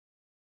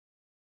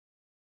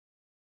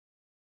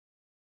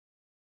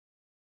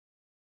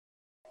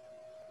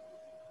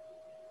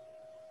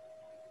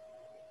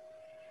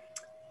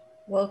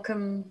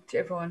Welcome to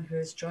everyone who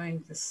has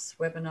joined this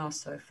webinar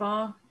so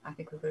far. I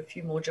think we've got a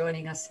few more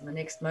joining us in the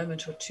next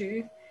moment or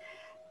two.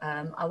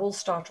 I will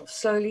start off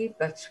slowly,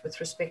 but with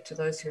respect to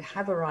those who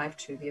have arrived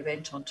to the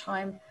event on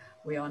time,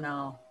 we are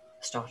now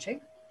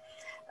starting.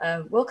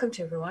 Welcome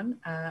to everyone.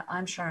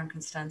 I'm Sharon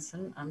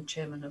Constanson. I'm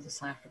chairman of the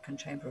South African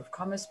Chamber of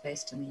Commerce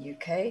based in the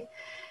UK,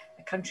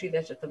 a country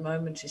that at the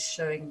moment is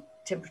showing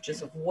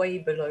temperatures of way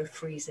below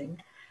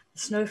freezing. The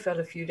snow fell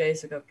a few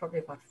days ago, probably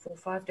about 4 or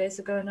 5 days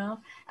ago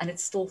now, and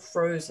it's still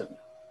frozen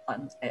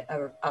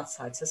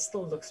outside. So it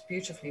still looks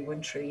beautifully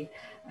wintry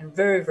and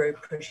very, very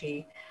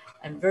pretty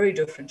and very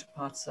different to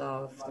parts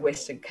of the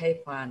Western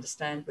Cape, I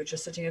understand, which are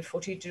sitting at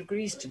 40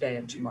 degrees today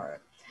and tomorrow.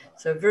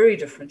 So a very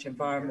different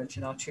environment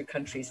in our two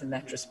countries in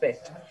that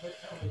respect.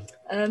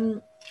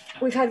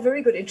 We've had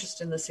very good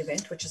interest in this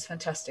event, which is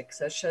fantastic.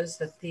 So it shows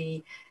that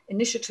the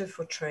initiative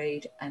for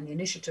trade and the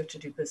initiative to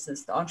do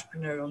business, the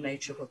entrepreneurial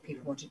nature of what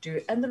people want to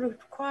do, and the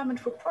requirement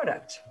for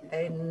product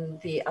in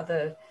the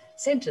other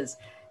centers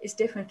is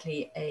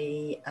definitely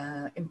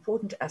an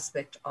important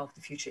aspect of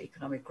the future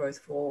economic growth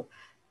for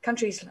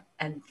countries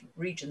and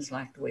regions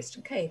like the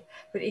Western Cape,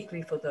 but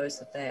equally for those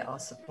that they are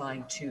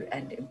supplying to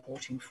and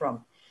importing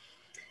from.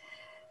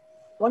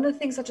 One of the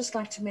things I'd just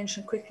like to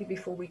mention quickly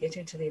before we get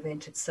into the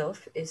event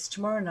itself is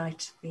tomorrow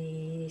night,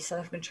 the South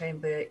African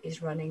Chamber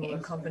is running in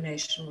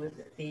combination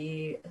with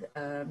the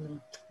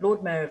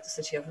Lord Mayor of the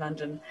City of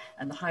London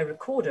and the High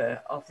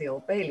Recorder of the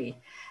Old Bailey,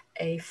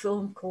 a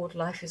film called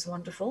Life is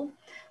Wonderful.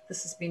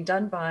 This has been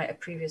done by a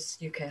previous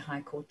UK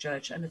High Court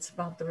judge, and it's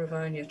about the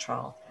Rivonia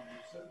trial.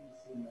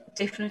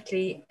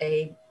 Definitely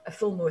a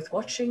film worth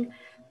watching,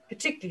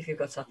 particularly if you've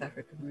got South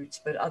African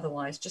roots, but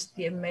otherwise just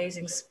the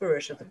amazing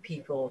spirit of the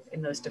people in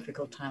those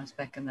difficult times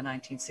back in the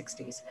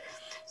 1960s.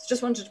 So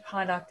just wanted to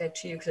highlight that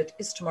to you because it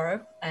is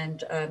tomorrow,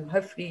 and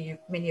hopefully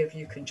many of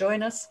you can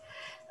join us,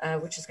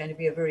 which is going to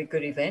be a very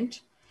good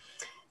event.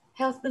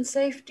 Health and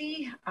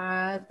safety,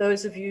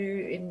 those of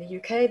you in the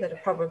UK that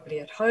are probably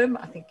at home,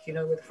 I think you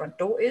know where the front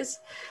door is.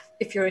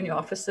 If you're in your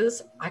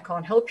offices, I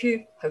can't help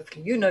you.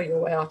 Hopefully you know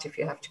your way out if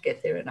you have to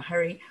get there in a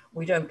hurry.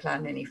 We don't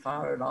plan any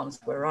fire alarms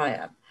where I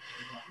am.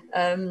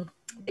 There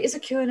is a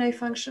Q&A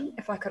function.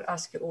 If I could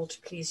ask you all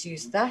to please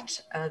use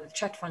that. The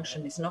chat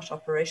function is not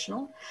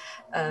operational.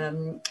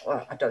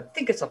 Well, I don't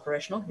think it's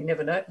operational. You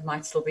never know, it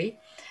might still be.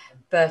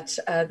 But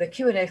the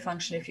Q&A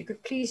function, if you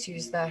could please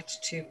use that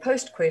to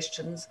post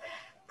questions,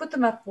 put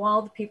them up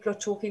while the people are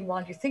talking,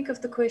 while you think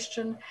of the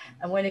question.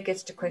 And when it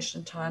gets to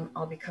question time,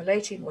 I'll be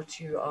collating what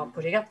you are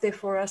putting up there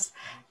for us,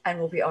 and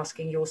we'll be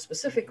asking your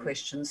specific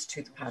questions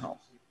to the panel.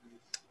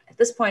 At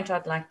this point,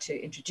 I'd like to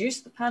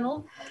introduce the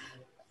panel.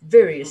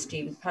 Very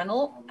esteemed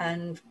panel,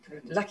 and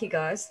lucky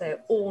guys,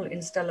 they're all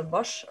in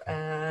Stellenbosch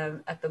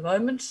at the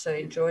moment, so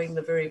enjoying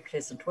the very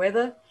pleasant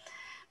weather.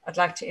 I'd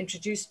like to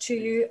introduce to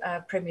you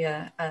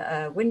Premier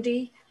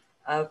Winde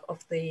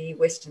of the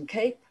Western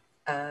Cape,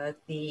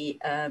 the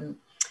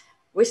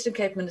Western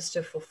Cape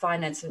Minister for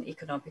Finance and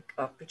Economic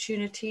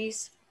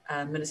Opportunities,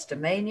 Minister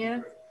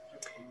Maynier,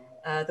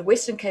 the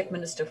Western Cape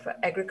Minister for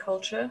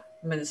Agriculture,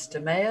 Minister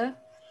Meyer,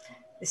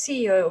 the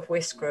CEO of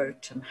Wesgro,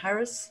 Tim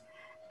Harris,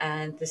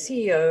 and the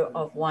CEO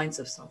of Wines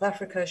of South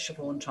Africa,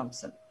 Siobhan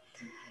Thompson.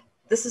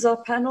 This is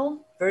our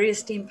panel, very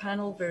esteemed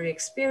panel, very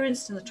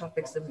experienced in the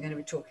topics that we're going to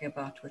be talking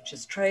about, which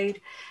is trade.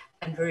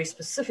 And very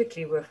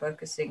specifically, we're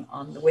focusing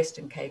on the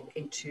Western Cape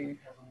into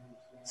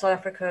South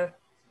Africa,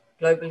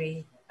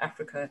 globally,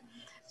 Africa.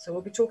 So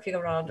we'll be talking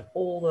around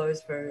all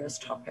those various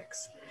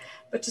topics.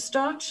 But to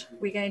start,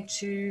 we're going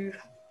to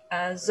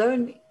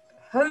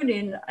hone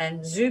in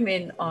and zoom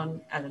in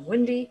on Alan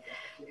Winde,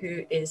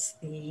 who is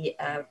the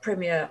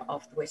Premier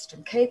of the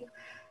Western Cape.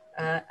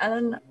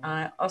 Alan,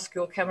 I ask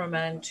your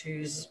cameraman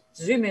to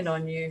zoom in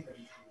on you.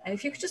 And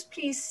if you could just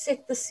please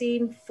set the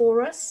scene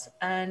for us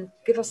and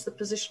give us the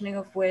positioning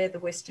of where the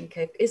Western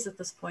Cape is at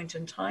this point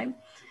in time.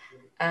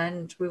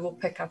 And we will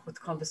pick up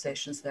with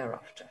conversations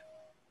thereafter.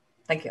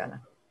 Thank you, Alan.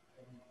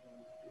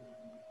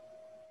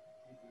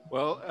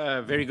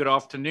 Well, very good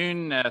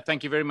afternoon.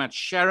 Thank you very much,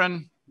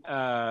 Sharon.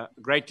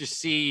 Great to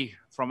see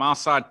from our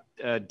side,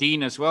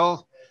 Dean as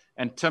well,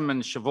 and Tim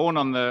and Siobhan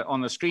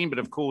on the screen. But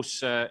of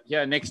course,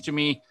 here next to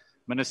me,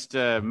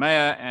 Minister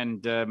Meyer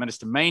and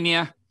Minister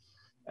Maynier.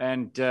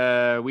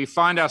 And we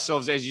find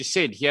ourselves, as you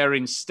said, here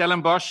in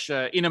Stellenbosch,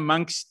 in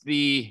amongst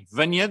the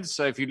vineyards.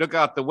 So if you look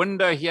out the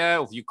window here,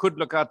 or if you could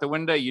look out the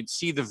window, you'd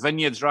see the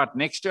vineyards right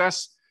next to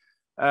us.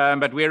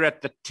 But we're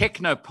at the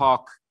Techno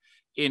Park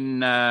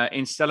in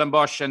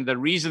Stellenbosch, and the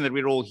reason that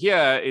we're all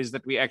here is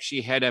that we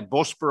actually had a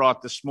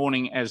Bosberaad this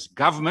morning as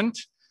government.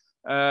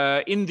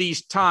 In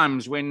these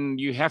times when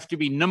you have to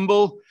be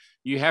nimble,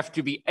 you have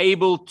to be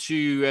able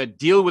to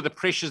deal with the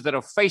pressures that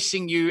are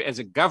facing you as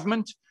a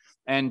government.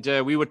 And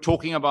we were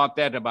talking about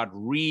that, about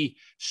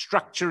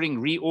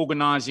restructuring,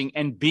 reorganizing,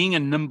 and being a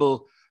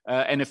nimble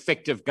and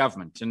effective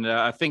government. And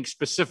I think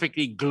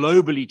specifically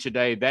globally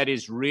today, that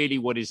is really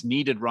what is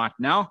needed right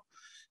now.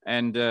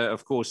 And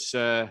of course,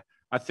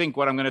 I think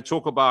what I'm going to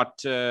talk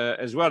about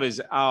as well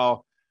is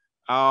our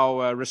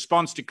our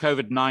response to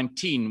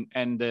COVID-19,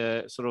 and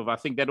I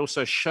think that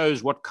also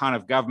shows what kind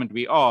of government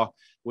we are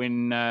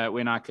when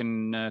I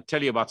can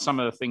tell you about some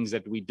of the things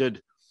that we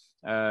did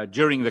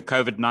during the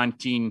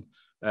COVID-19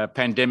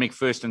 pandemic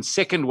first and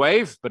second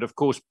wave. But of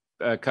course,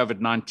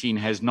 COVID-19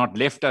 has not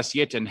left us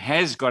yet and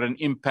has got an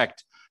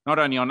impact not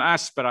only on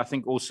us, but I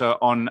think also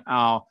on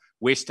our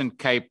Western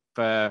Cape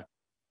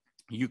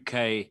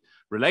UK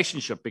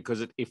relationship,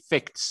 because it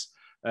affects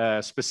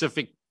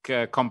specific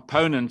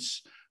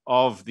components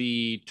of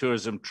the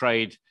tourism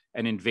trade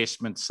and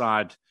investment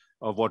side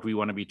of what we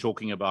want to be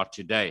talking about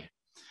today.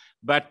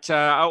 But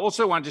I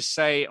also want to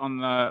say on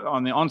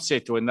the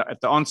onset, or at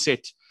the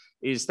onset,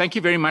 is thank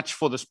you very much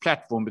for this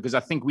platform, because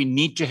I think we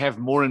need to have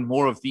more and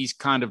more of these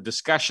kind of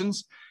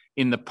discussions.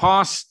 In the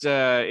past,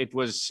 it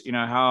was,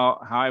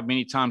 how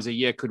many times a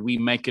year could we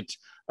make it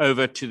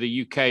over to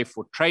the UK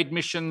for trade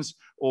missions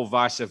or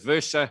vice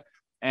versa?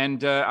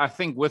 And I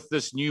think with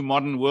this new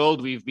modern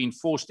world we've been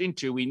forced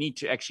into, we need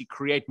to actually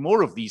create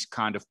more of these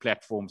kind of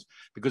platforms,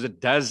 because it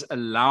does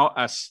allow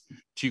us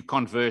to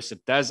converse.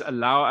 It does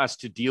allow us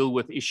to deal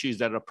with issues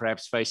that are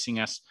perhaps facing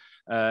us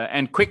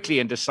and quickly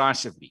and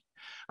decisively.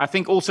 I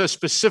think also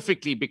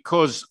specifically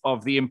because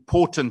of the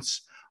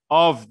importance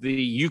of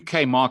the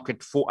UK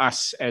market for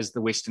us as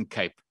the Western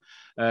Cape.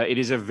 It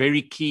is a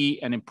very key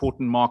and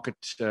important market.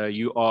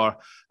 You are,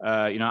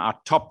 our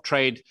top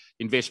trade,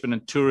 investment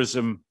and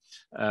tourism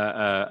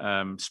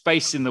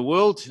space in the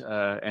world,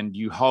 and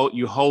you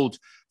hold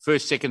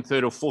first, second,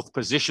 third, or fourth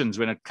positions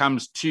when it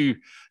comes to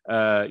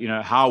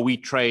how we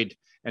trade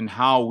and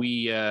how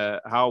we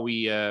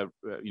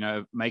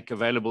make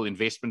available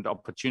investment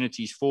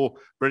opportunities for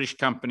British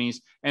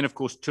companies and of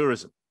course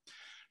tourism.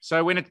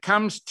 So when it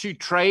comes to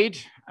trade,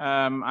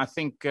 I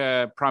think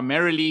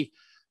primarily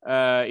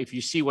if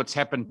you see what's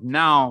happened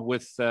now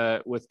with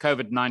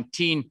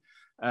COVID-19,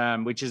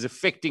 which is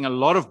affecting a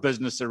lot of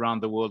business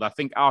around the world, I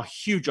think our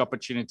huge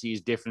opportunity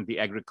is definitely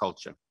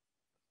agriculture.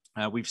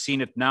 We've seen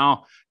it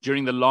now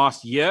during the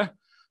last year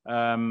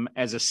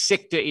as a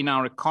sector in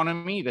our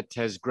economy that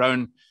has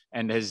grown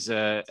and has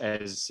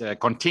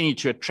continued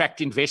to attract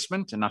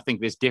investment. And I think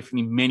there's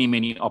definitely many,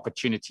 many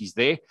opportunities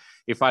there.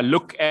 If I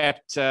look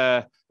at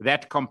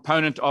that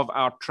component of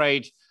our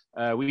trade,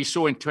 we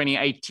saw in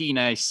 2018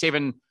 a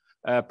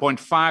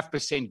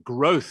 7.5%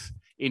 growth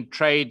in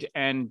trade,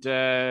 and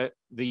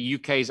the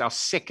UK is our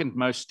second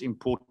most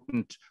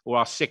important, or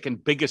our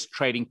second biggest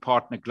trading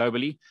partner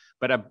globally.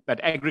 But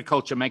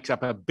agriculture makes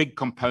up a big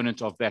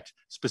component of that,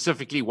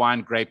 specifically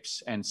wine,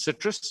 grapes, and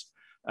citrus.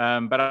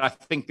 But I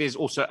think there's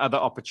also other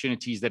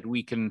opportunities that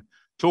we can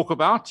talk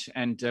about,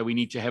 and we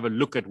need to have a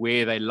look at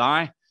where they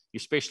lie,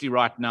 especially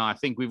right now. I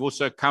think we've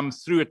also come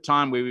through a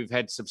time where we've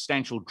had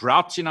substantial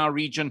droughts in our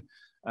region.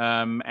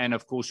 And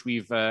of course,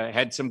 we've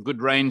had some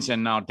good rains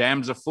and our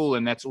dams are full,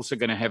 and that's also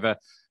going to have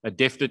a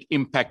definite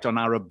impact on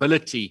our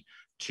ability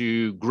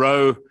to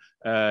grow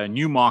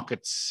new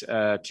markets,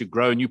 to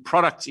grow new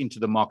products into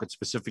the market,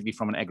 specifically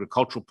from an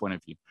agricultural point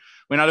of view.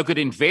 When I look at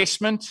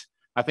investment,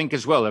 I think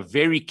as well, a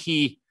very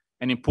key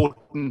and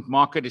important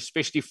market,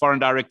 especially foreign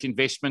direct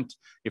investment.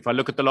 If I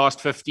look at the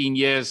last 15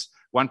 years,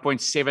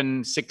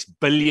 $1.76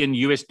 billion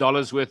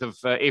worth of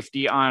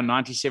FDI on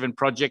 97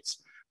 projects.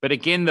 But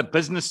again, the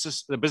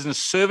business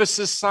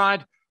services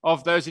side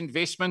of those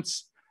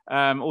investments,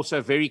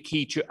 also very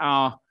key to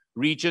our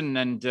region,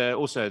 and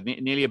also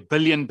nearly $1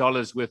 billion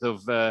worth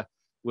of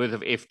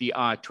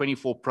FDI,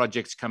 24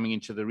 projects coming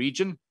into the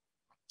region.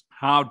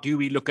 How do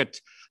we look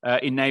at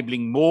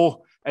enabling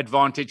more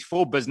advantage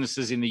for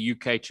businesses in the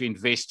UK to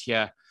invest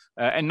here?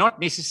 And not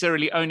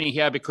necessarily only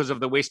here because of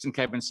the Western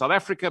Cape and South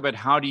Africa, but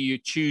how do you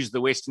choose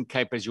the Western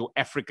Cape as your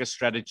Africa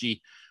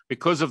strategy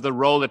because of the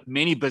role that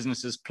many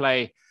businesses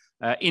play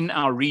in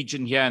our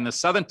region here in the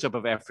southern tip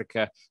of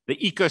Africa, the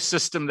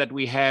ecosystem that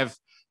we have,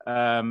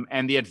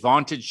 and the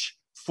advantage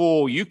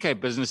for UK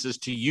businesses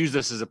to use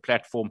this as a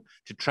platform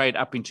to trade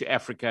up into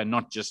Africa,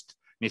 not just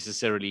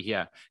necessarily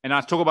here. And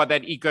I talk about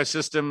that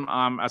ecosystem.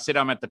 I said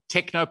I'm at the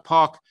Techno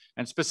Park,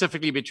 and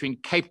specifically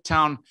between Cape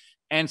Town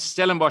and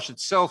Stellenbosch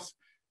itself.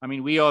 I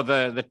mean, we are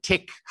the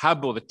tech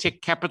hub or the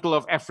tech capital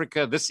of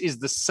Africa. This is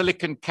the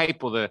Silicon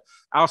Cape, or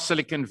our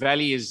Silicon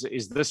Valley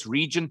is this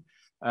region.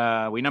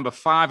 We're number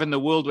 5 in the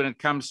world when it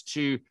comes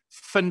to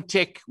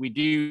fintech. We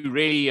do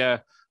really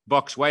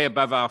box way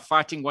above our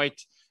fighting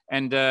weight.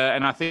 And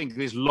I think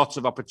there's lots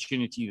of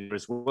opportunity there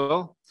as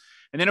well.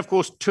 And then, of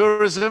course,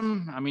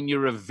 tourism. I mean,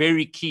 you're a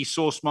very key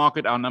source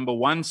market, our number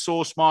 1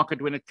 source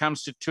market when it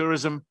comes to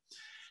tourism.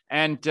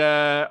 And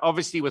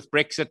obviously with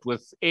Brexit,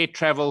 with air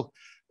travel,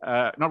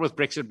 not with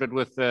Brexit, but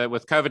with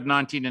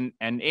COVID-19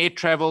 and air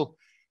travel,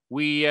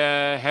 we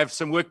have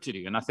some work to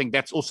do. And I think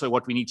that's also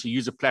what we need to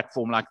use a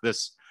platform like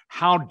this.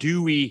 How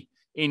do we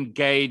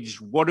engage?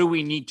 What do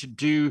we need to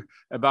do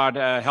about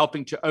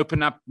helping to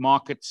open up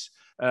markets?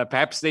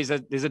 Perhaps there's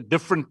a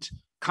different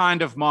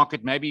kind of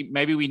market.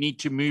 Maybe we need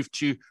to move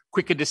to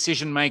quicker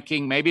decision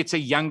making. Maybe it's a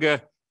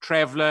younger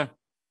traveler.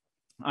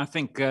 I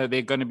think there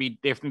are going to be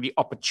definitely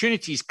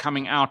opportunities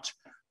coming out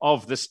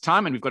of this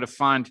time, and we've got to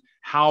find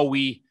how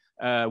we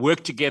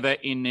work together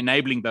in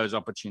enabling those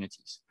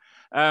opportunities.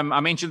 I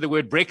mentioned the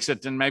word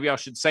Brexit, and maybe I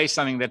should say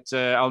something that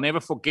I'll never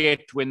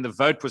forget when the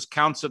vote was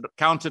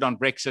counted on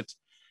Brexit.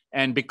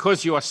 And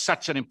because you are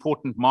such an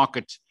important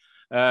market,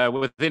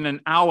 within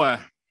an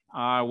hour,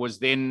 I was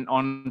then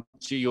on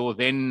to your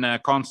then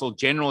Consul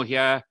General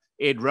here,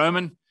 Ed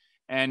Roman.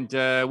 And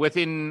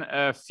within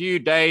a few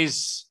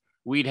days,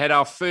 we'd had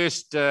our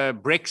first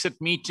Brexit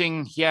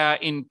meeting here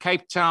in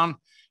Cape Town.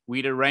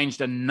 We'd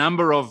arranged a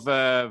number of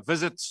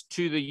visits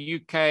to the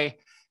UK.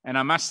 And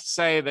I must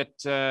say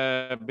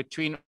that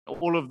between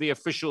all of the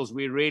officials,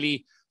 we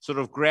really sort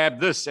of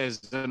grabbed this as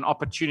an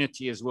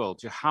opportunity as well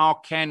to how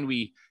can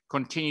we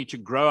continue to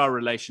grow our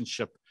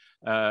relationship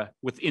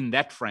within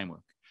that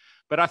framework.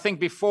 But I think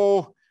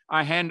before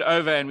I hand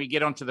over and we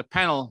get onto the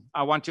panel,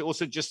 I want to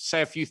also just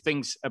say a few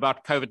things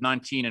about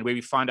COVID-19 and where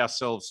we find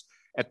ourselves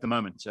at the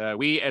moment.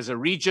 We as a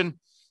region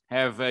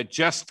have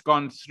just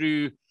gone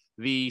through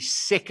the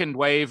second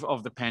wave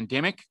of the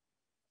pandemic.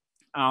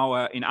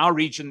 In our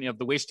region of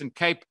the Western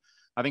Cape,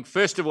 I think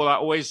first of all, I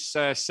always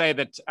say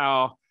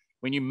that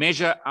when you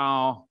measure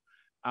our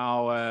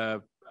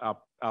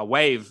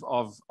wave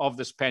of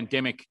this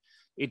pandemic,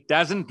 it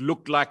doesn't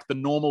look like the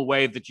normal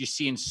wave that you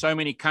see in so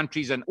many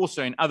countries and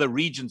also in other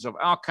regions of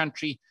our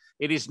country.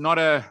 It is not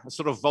a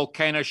sort of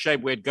volcano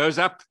shape where it goes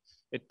up,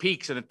 it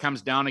peaks and it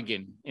comes down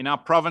again. In our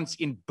province,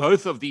 in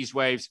both of these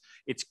waves,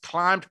 it's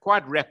climbed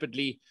quite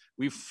rapidly.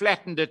 We've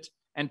flattened it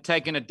and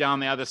taken it down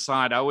the other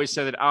side. I always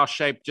say that our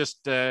shape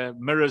just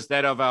mirrors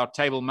that of our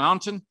Table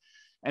Mountain.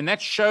 And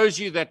that shows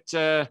you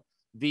that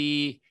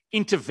the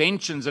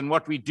interventions and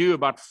what we do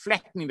about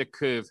flattening the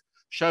curve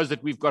shows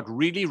that we've got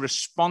really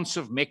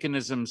responsive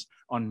mechanisms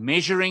on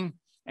measuring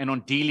and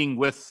on dealing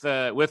with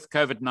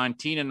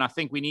COVID-19. And I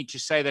think we need to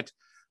say that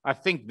I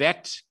think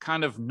that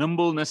kind of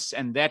nimbleness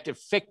and that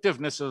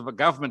effectiveness of a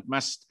government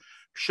must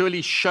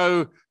surely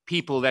show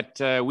people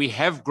that we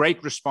have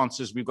great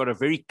responses. We've got a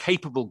very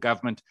capable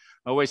government.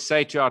 I always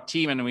say to our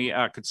team, and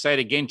I could say it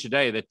again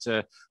today,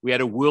 that we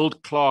had a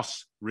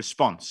world-class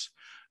response.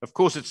 Of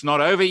course, it's not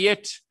over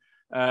yet.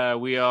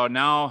 We are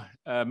now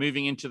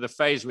moving into the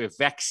phase where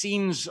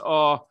vaccines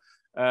are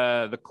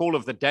the call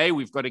of the day.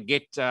 We've got to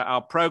get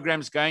our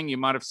programs going. You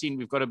might have seen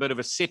we've got a bit of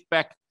a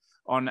setback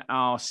on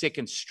our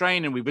second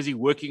strain, and we're busy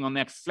working on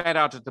that flat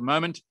out at the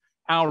moment.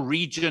 Our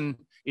region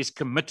is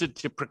committed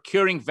to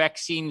procuring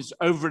vaccines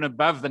over and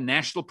above the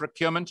national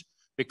procurement,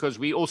 because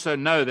we also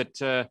know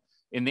that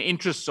in the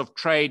interests of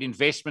trade,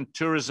 investment,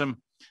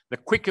 tourism, the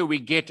quicker we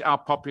get our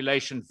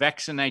population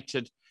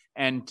vaccinated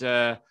and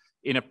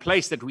in a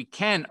place that we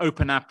can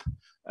open up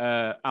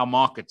our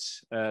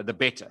markets, the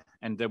better.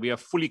 And we are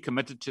fully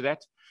committed to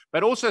that.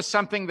 But also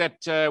something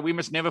that we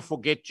must never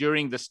forget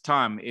during this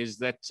time is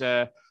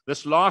that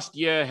this last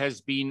year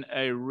has been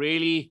a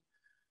really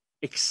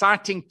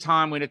exciting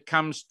time when it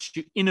comes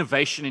to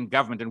innovation in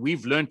government. And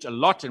we've learned a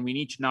lot, and we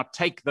need to now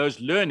take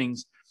those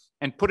learnings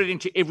and put it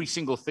into every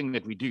single thing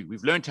that we do.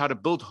 We've learned how to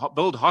build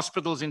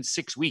hospitals in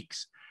 6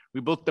 weeks.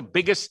 We built the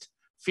biggest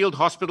field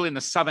hospital in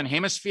the Southern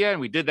Hemisphere, and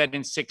we did that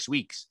in 6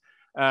 weeks.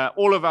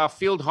 All of our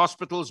field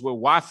hospitals were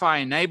Wi-Fi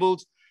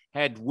enabled,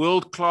 had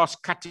world-class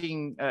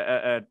cutting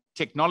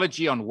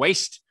technology on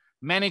waste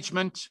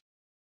management.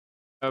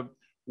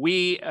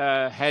 We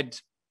had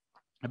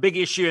a big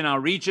issue in our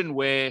region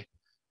where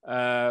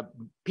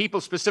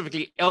people,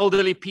 specifically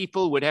elderly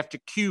people, would have to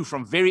queue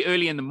from very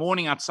early in the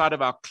morning outside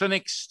of our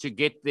clinics to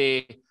get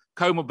their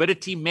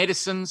comorbidity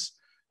medicines.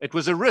 It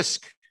was a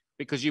risk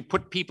because you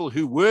put people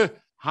who were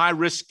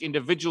high-risk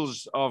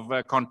individuals of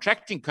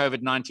contracting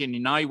COVID-19,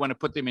 and now you want to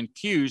put them in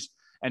queues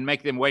and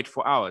make them wait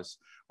for hours.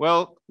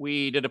 Well,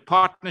 we did a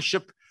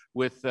partnership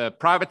with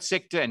private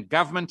sector and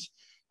government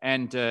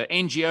and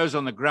NGOs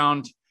on the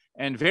ground,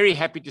 and very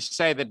happy to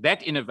say that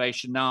that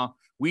innovation now,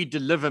 we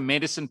deliver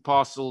medicine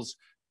parcels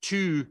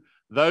to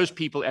those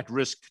people at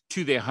risk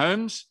to their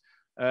homes.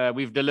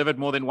 We've delivered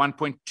more than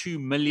 1.2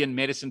 million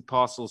medicine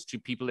parcels to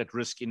people at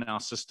risk in our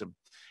system.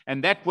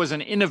 And that was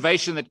an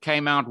innovation that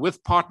came out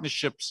with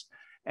partnerships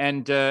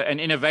and an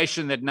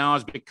innovation that now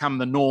has become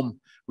the norm.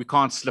 We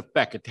can't slip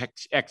back.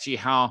 It's actually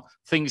how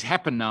things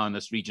happen now in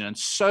this region. And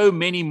so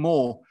many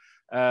more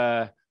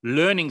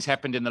learnings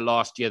happened in the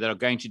last year that are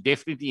going to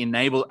definitely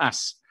enable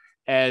us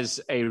as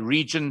a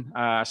region.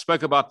 I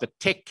spoke about the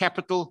tech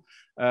capital.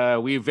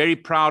 We're very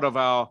proud of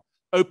our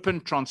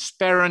open,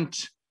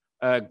 transparent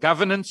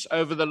governance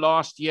over the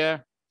last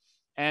year.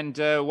 And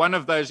one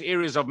of those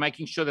areas of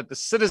making sure that the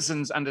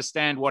citizens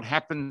understand what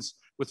happens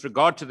with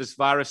regard to this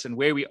virus and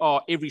where we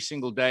are every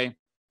single day.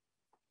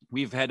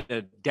 We've had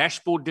a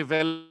dashboard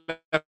developed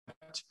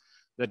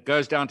that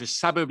goes down to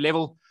suburb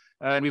level.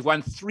 And we've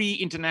won 3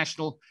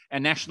 international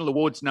and national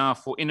awards now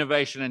for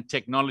innovation and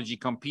technology,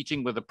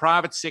 competing with the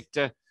private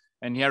sector.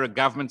 And here a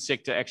government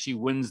sector actually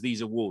wins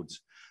these awards.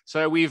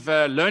 So we've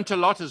learned a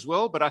lot as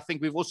well, but I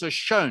think we've also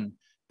shown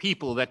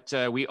people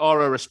that we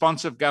are a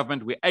responsive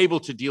government. We're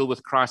able to deal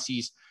with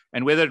crises.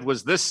 And whether it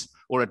was this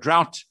or a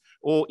drought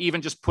or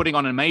even just putting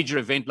on a major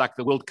event like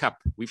the World Cup,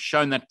 we've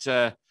shown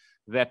that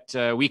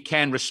we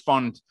can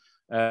respond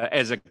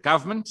as a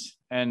government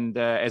and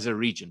as a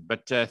region.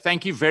 But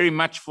thank you very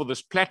much for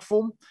this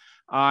platform.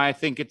 I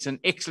think it's an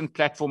excellent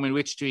platform in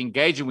which to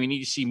engage, and we need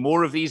to see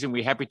more of these, and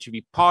we're happy to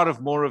be part of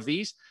more of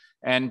these.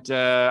 And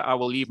I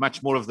will leave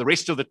much more of the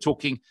rest of the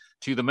talking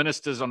to the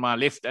ministers on my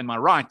left and my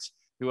right,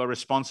 who are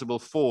responsible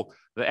for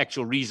the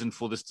actual reason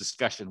for this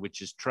discussion,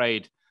 which is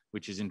trade,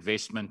 which is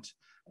investment,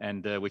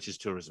 and which is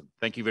tourism.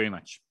 Thank you very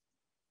much.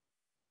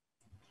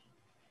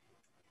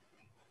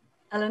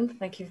 Alan,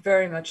 thank you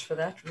very much for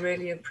that.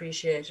 Really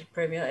appreciate it,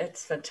 Premier.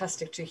 It's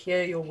fantastic to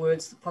hear your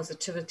words, the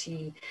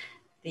positivity,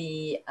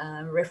 the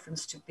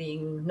reference to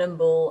being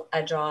nimble,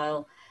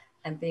 agile,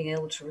 and being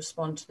able to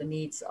respond to the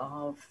needs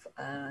of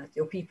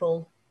your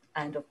people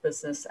and of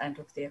business and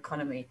of the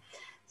economy.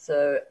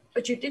 So,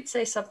 but you did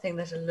say something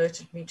that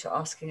alerted me to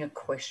asking a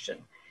question.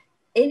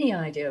 Any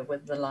idea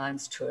whether the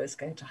Lions tour is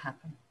going to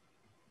happen?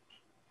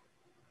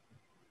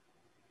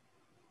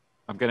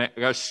 I'm going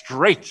to go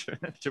straight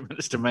to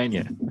Minister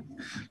Maynier.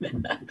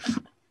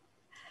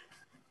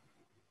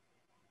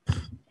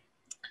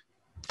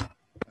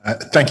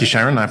 Thank you,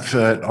 Sharon. I've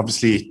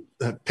obviously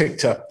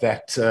picked up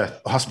that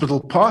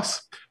hospital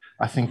pass,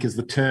 I think is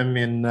the term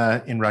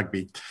in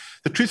rugby.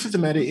 The truth of the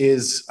matter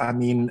is, I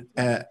mean,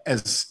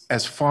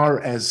 as far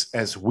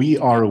as we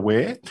are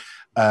aware,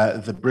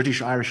 the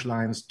British Irish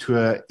Lions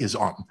tour is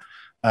on.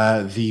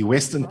 The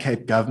Western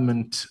Cape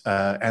government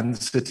and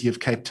the city of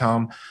Cape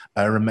Town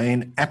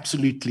remain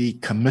absolutely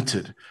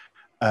committed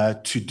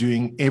to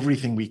doing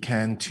everything we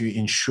can to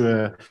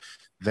ensure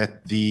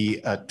that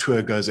the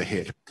tour goes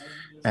ahead.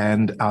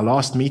 And our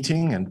last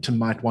meeting, and Tim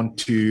might want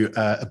to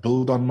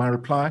build on my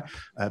reply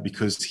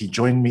because he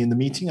joined me in the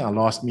meeting. Our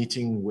last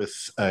meeting with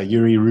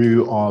Yuri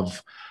Roo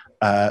of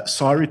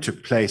SARU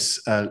took place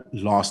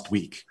last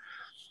week.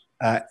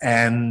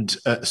 And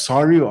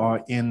SARU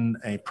are in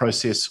a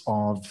process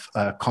of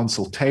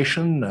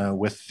consultation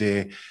with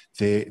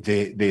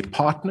their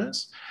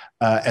partners,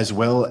 as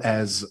well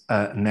as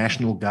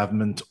national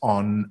government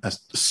on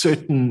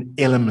certain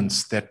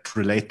elements that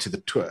relate to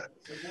the tour,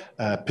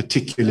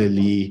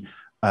 particularly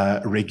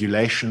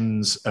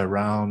regulations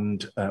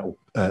around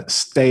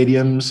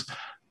stadiums,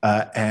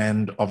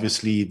 and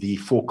obviously the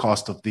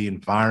forecast of the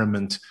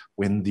environment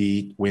when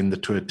the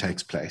tour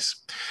takes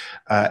place.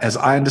 As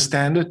I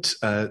understand it,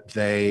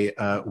 they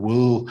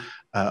will,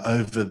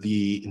 over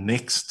the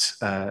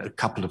next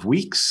couple of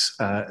weeks,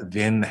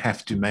 then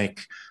have to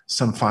make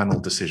some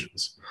final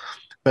decisions.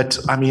 But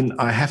I mean,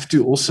 I have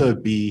to also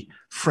be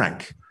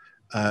frank.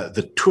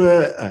 The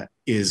tour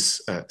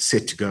is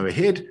set to go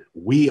ahead.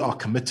 We are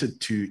committed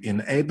to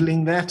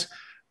enabling that,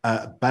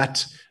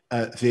 but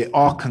there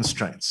are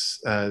constraints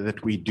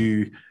that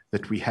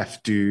we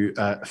have to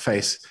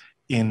face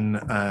in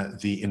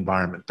the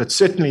environment. But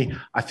certainly,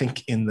 I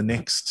think in the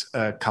next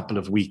couple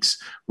of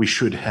weeks, we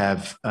should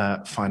have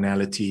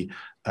finality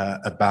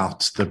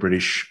about the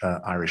British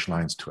Irish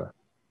Lions tour.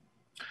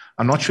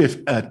 I'm not sure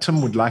if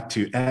Tim would like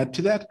to add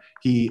to that.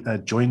 He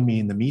joined me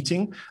in the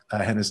meeting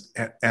and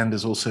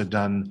has also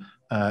done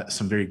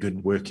some very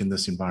good work in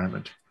this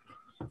environment.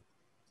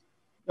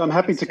 I'm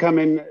happy to come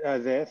in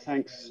there.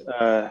 Thanks,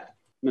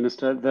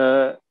 Minister.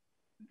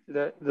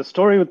 The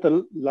story with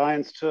the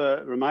Lions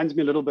tour reminds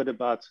me a little bit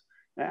about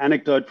an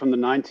anecdote from the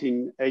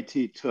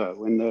 1980 tour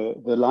when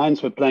the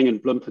Lions were playing in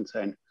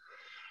Bloemfontein.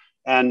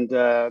 And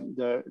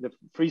the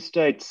Free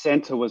State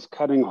centre was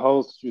cutting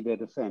holes through their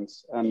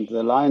defence. And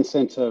the Lions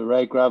centre,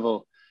 Ray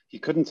Gravel, he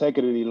couldn't take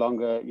it any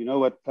longer. You know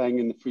what playing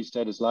in the Free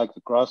State is like.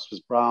 The grass was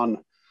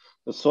brown,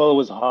 the soil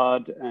was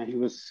hard, and he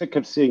was sick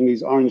of seeing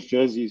these orange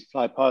jerseys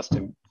fly past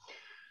him.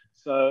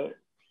 So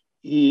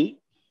the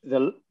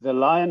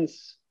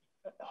Lions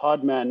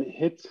hard man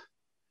hit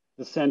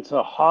the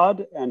centre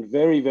hard and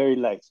very, very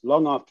late,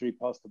 long after he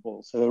passed the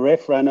ball. So the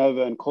ref ran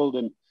over and called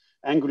him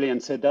angrily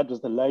and said, "That was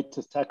the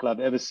latest tackle I've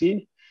ever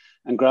seen."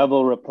 And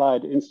Gravel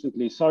replied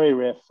instantly, "Sorry,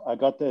 ref, I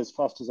got there as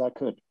fast as I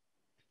could."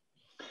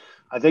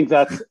 I think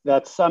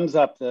that sums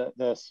up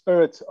the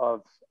spirit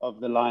of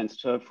the Lions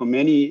tour. For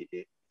many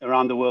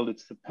around the world,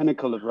 it's the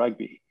pinnacle of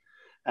rugby.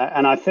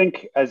 And I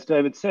think, as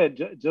David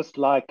said, just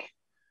like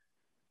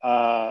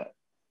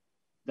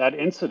that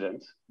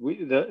incident,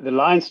 the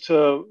Lions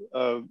tour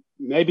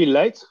may be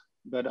late,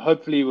 but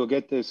hopefully we'll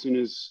get there as soon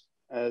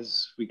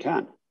as we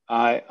can.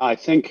 I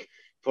think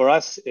for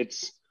us,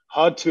 it's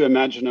hard to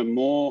imagine a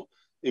more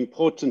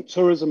important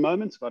tourism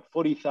moment. About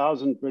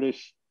 40,000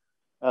 British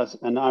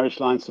and Irish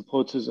Lions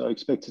supporters are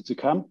expected to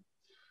come.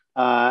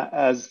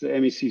 As the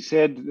MEC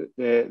said,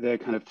 there are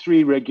kind of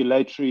three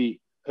regulatory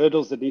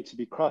hurdles that need to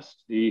be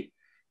crossed. The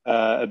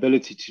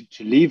ability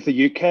to leave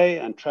the UK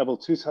and travel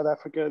to South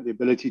Africa, the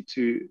ability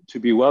to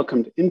be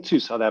welcomed into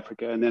South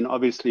Africa, and then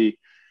obviously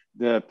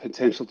the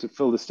potential to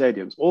fill the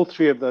stadiums. All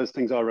three of those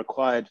things are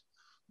required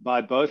by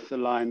both the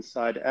Lions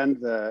side and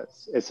the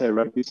SA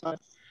Rugby side.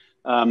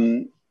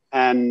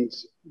 And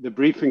the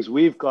briefings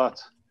we've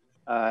got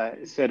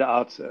set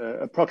out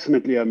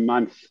approximately a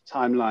month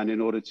timeline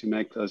in order to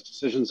make those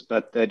decisions,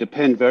 but they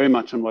depend very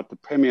much on what the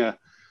Premier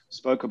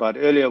spoke about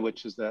earlier,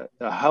 which is the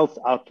health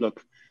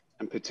outlook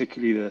and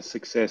particularly the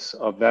success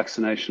of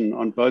vaccination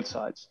on both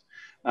sides.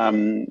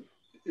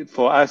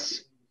 For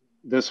us,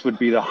 this would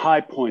be the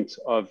high point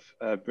of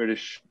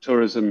British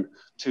tourism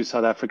to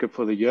South Africa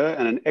for the year,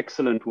 and an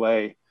excellent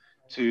way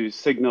to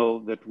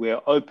signal that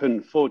we're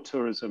open for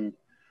tourism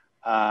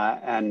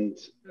and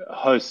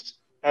host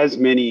as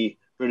many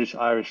British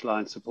Irish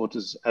Line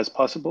supporters as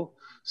possible.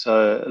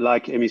 So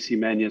like MEC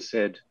Maynier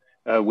said,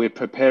 we're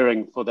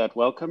preparing for that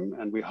welcome,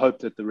 and we hope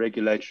that the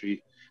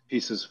regulatory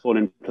pieces fall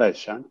in place,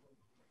 Sharon.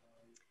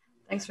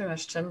 Thanks very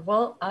much, Tim.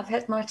 Well, I've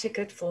had my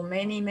ticket for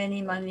many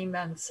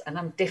months, and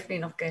I'm definitely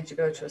not going to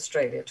go to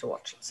Australia to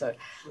watch it. So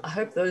I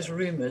hope those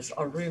rumors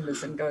are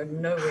rumors and go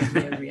nowhere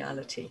near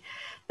reality.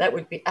 That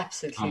would be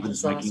absolutely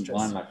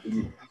disastrous.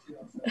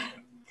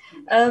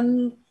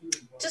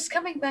 Just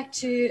coming back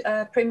to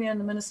Premier and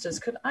the ministers,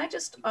 could I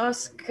just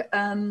ask,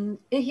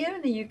 here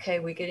in the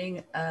UK, we're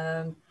getting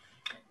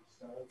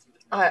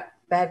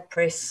bad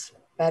press,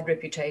 bad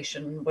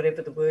reputation,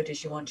 whatever the word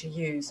is you want to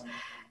use.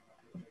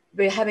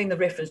 We're having the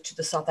reference to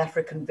the South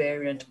African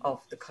variant of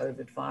the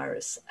COVID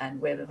virus and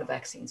whether the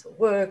vaccines will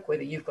work,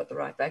 whether you've got the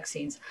right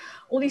vaccines,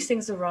 all these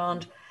things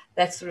around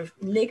that sort of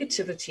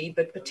negativity,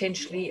 but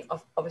potentially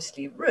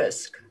obviously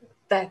risk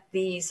that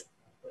this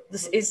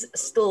is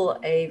still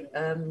a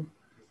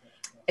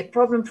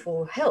problem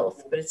for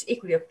health, but it's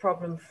equally a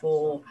problem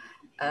for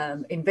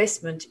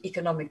investment,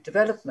 economic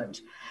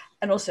development.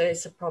 And also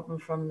it's a problem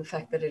from the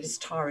fact that it is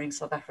tarring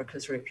South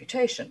Africa's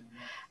reputation.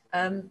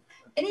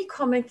 Any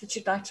comment that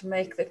you'd like to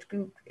make that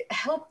can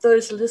help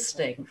those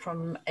listening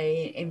from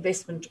an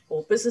investment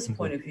or business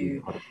point of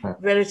view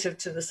relative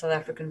to the South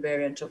African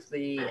variant of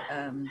the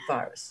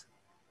virus?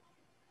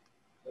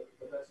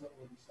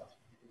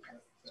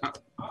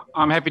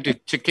 I'm happy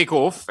to kick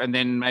off, and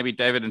then maybe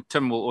David and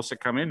Tim will also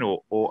come in,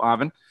 or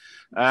Ivan.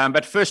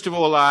 But first of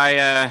all,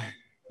 how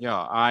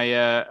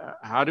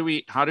do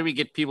we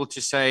get people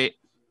to say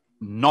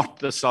not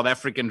the South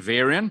African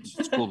variant?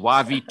 It's called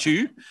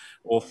YV2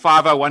 or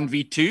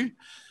 501V2,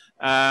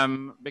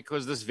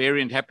 because this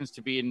variant happens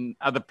to be in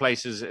other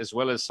places as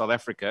well as South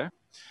Africa.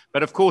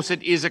 But of course,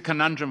 it is a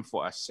conundrum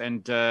for us.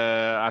 And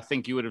I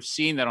think you would have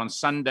seen that on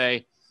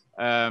Sunday.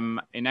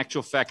 In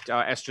actual fact,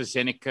 our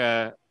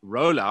AstraZeneca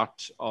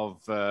rollout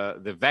of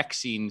the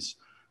vaccines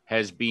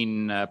has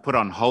been put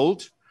on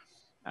hold.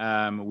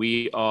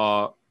 We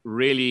are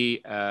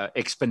really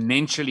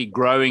exponentially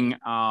growing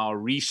our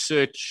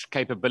research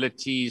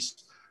capabilities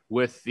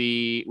with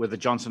the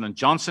Johnson &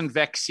 Johnson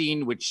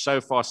vaccine, which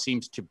so far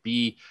seems to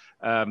be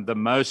the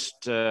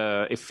most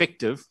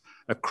effective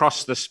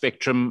across the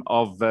spectrum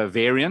of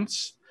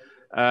variants.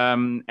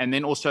 And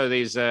then also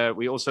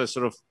we also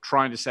sort of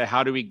trying to say,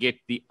 how do we get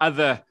the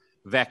other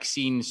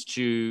vaccines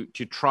to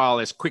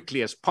trial as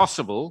quickly as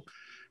possible?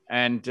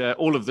 And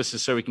all of this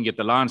is so we can get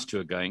the Lions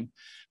tour going.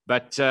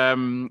 But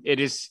it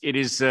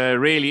is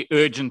really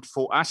urgent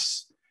for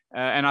us.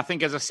 And I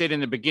think, as I said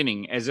in the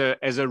beginning, as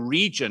a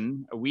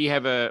region, we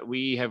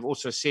have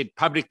also said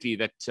publicly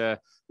that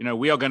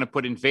we are going to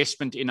put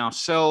investment in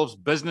ourselves.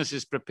 Business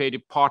is prepared to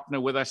partner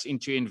with us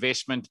into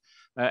investment,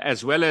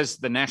 as well as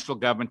the national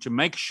government, to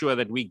make sure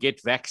that we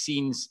get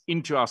vaccines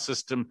into our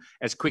system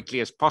as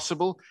quickly as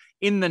possible.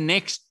 In the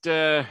next,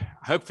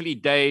 hopefully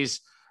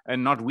days,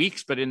 and not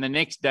weeks, but in the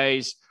next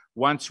days,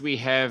 once we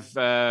have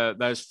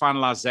those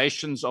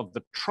finalizations of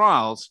the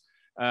trials,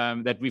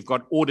 that we've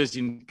got orders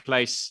in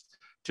place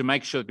to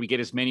make sure that we get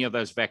as many of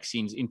those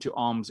vaccines into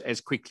arms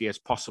as quickly as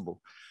possible.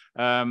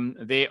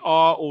 There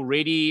are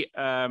already,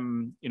 a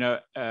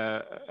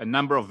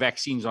number of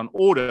vaccines on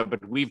order,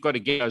 but we've got to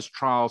get those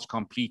trials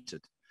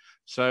completed.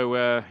 So,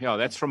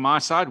 that's from my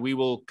side. We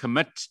will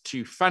commit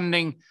to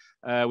funding.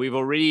 We've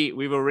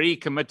already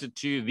committed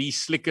to the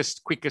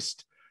slickest,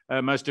 quickest,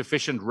 most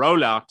efficient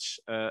rollout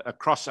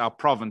across our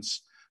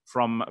province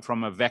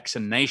from a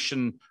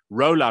vaccination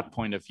rollout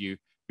point of view.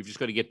 We've just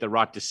got to get the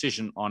right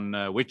decision on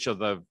which of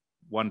the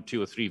 1,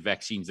 2, or 3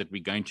 vaccines that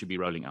we're going to be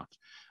rolling out.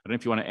 I don't know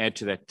if you want to add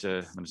to that,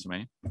 Minister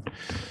Meyer.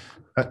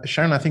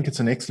 Sharon, I think it's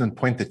an excellent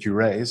point that you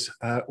raise.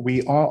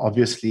 We are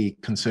obviously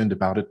concerned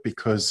about it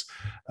because,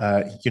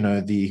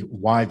 the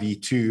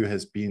YV2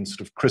 has been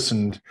sort of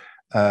christened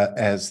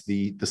as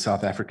the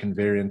South African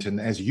variant. And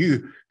as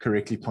you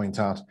correctly point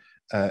out,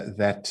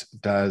 that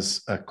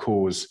does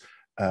cause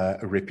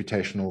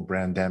reputational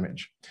brand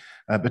damage.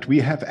 But we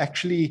have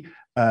actually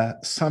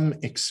some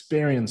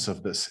experience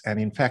of this. And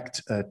in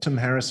fact, Tim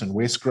Harris and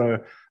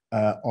Wesgro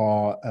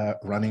are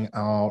running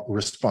our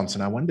response.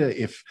 And I wonder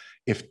if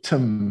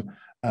Tim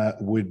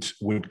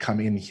would come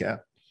in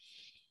here.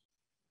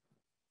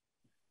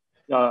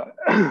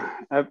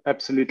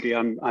 Absolutely.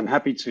 I'm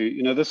happy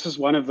to. This is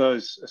one of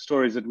those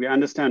stories that we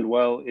understand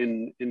well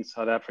in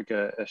South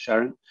Africa,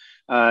 Sharon.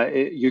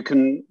 You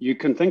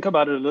can think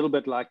about it a little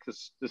bit like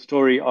the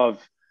story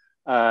of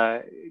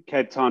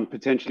Cape Town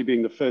potentially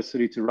being the first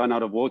city to run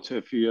out of water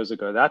a few years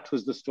ago. That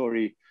was the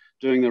story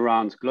doing the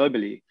rounds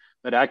globally.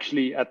 But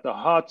actually at the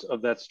heart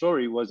of that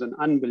story was an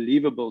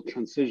unbelievable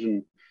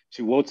transition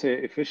to water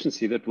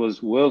efficiency that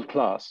was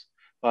world-class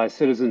by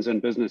citizens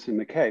and business in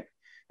the Cape.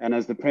 And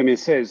as the Premier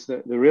says,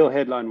 the real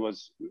headline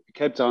was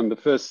Cape Town, the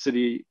first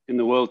city in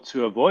the world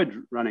to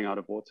avoid running out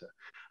of water.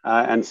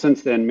 And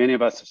since then, many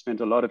of us have spent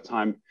a lot of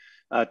time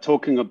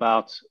talking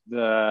about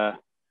the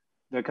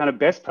kind of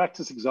best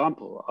practice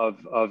example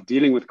of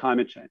dealing with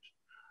climate change.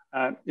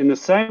 In the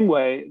same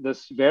way,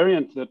 this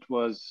variant that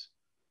was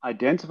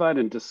identified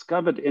and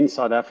discovered in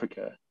South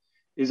Africa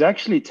is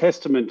actually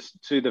testament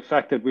to the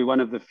fact that we're one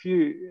of the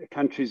few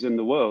countries in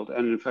the world,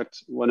 and in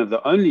fact, one of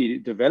the only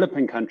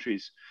developing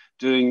countries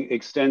doing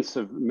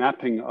extensive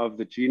mapping of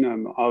the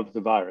genome of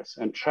the virus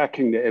and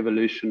tracking the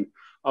evolution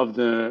of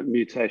the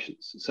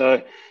mutations.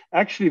 So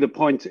actually the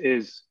point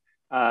is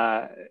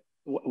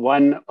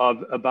one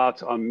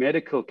about our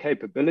medical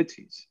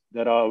capabilities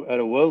that are at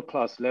a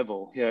world-class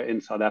level here in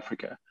South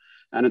Africa.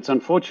 And it's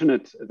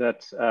unfortunate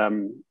that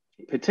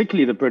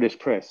particularly the British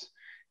press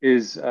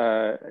is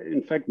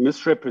in fact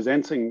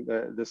misrepresenting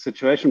the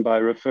situation by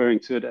referring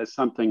to it as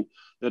something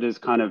that is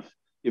kind of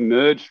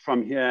emerged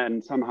from here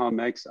and somehow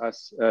makes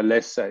us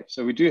less safe.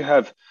 So we do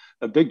have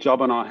a big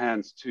job on our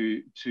hands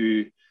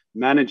to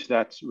manage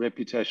that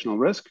reputational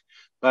risk,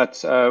 but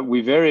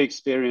we're very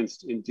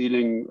experienced in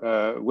dealing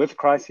with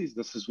crises.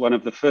 This is one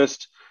of the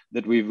first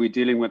that we're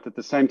dealing with at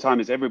the same time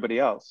as everybody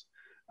else.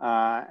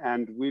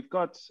 And we've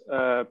got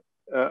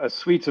a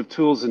suite of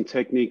tools and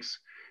techniques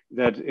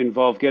that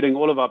involve getting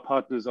all of our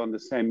partners on the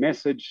same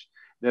message,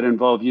 that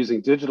involve using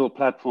digital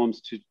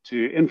platforms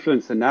to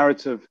influence the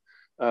narrative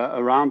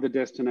around the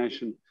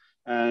destination.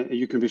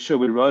 You can be sure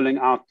we're rolling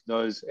out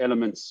those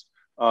elements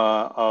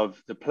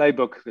of the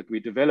playbook that we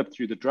developed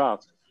through the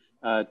drought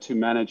to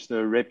manage the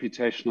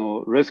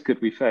reputational risk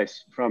that we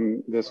face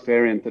from this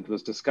variant that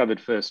was discovered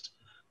first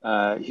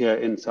here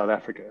in South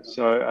Africa.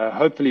 So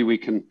hopefully we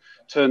can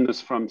turn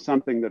this from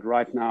something that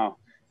right now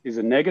is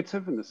a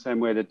negative in the same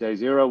way that day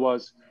zero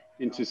was,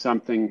 into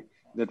something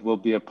that will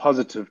be a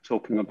positive,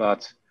 talking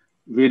about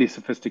really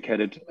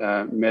sophisticated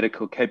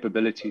medical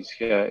capabilities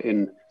here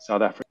in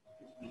South Africa.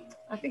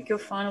 I think your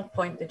final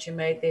point that you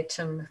made there,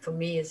 Tim, for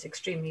me is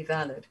extremely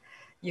valid.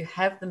 You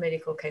have the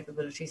medical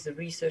capabilities, the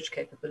research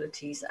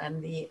capabilities,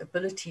 and the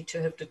ability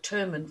to have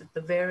determined that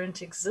the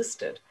variant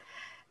existed.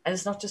 And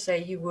it's not to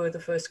say you were the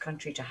first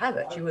country to have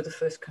it, you were the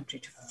first country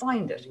to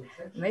find it.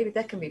 Maybe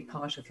that can be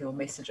part of your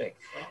messaging.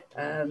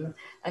 And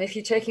if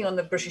you're taking on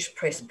the British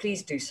press,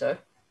 please do so,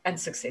 and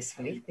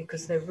successfully,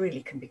 because they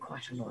really can be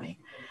quite annoying.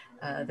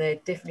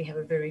 They definitely have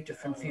a very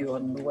different view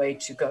on the way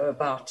to go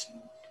about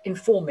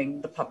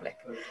informing the public.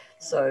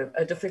 So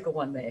a difficult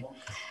one there.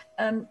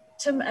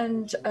 Tim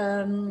and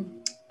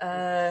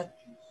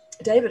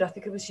David, I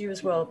think it was you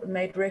as well,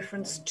 made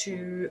reference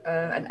to,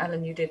 and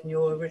Alan, you did in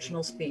your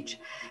original speech,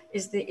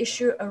 is the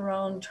issue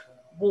around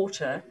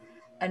water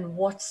and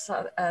what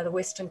the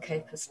Western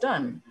Cape has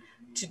done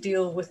to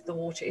deal with the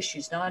water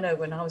issues. Now, I know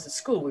when I was at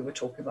school, we were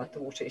talking about the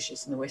water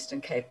issues in the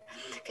Western Cape.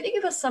 Can you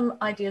give us some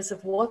ideas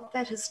of what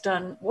that has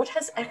done, what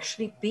has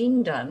actually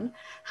been done?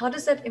 How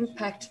does that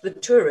impact the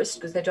tourists,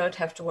 because they don't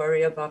have to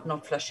worry about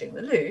not flushing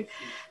the loo?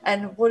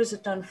 And what has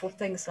it done for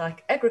things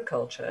like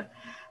agriculture?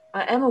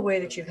 I am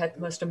aware that you've had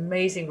the most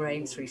amazing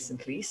rains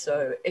recently,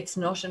 so it's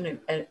not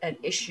an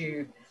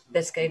issue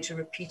that's going to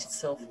repeat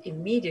itself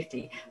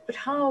immediately. But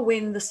how,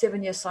 when the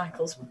 7-year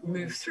cycles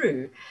move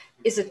through,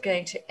 is it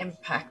going to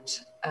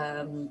impact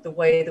the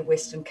way the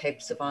Western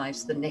Cape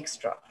survives the next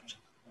drought?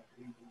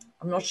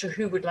 I'm not sure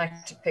who would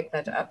like to pick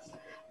that up.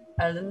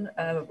 Alan,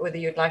 whether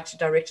you'd like to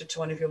direct it to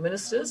one of your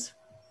ministers.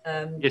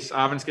 Yes,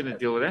 Ivan's going to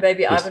deal with that.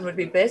 Maybe yes. Ivan would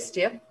be best,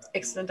 yeah.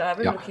 Excellent,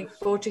 Ivan. Yeah. Looking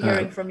forward to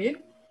hearing from you.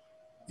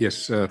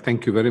 Yes,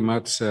 thank you very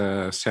much,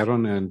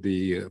 Sharon and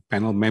the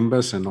panel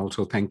members, and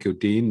also thank you,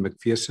 Dean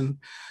McPherson,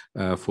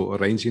 for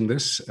arranging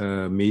this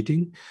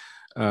meeting.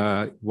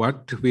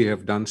 What we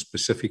have done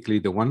specifically,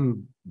 the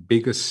one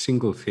biggest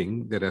single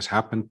thing that has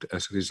happened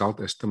as a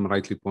result, as Tim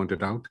rightly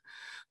pointed out,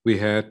 we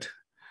had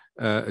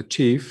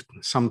achieved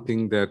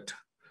something that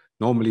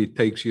normally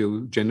takes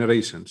you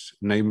generations,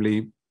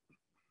 namely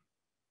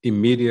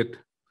immediate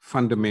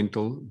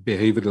fundamental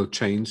behavioral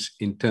change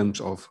in terms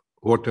of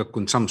water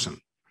consumption.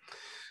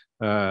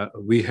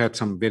 We had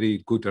some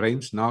very good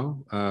rains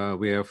now.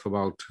 We have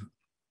about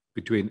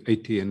between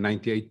 80 and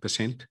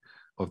 98%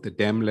 of the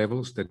dam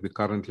levels that we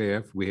currently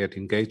have. We had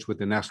engaged with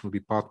the National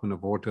Department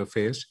of Water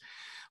Affairs.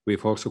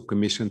 We've also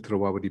commissioned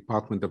through our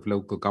Department of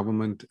Local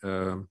Government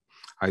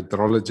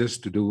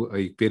hydrologists to do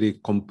a very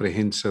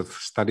comprehensive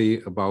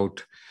study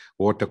about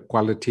water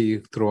quality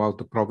throughout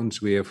the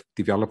province. We have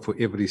developed for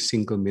every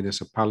single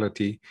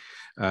municipality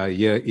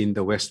here in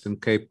the Western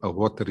Cape a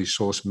water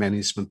resource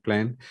management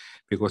plan,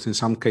 because in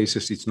some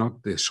cases it's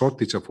not the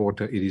shortage of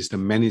water, it is the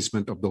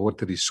management of the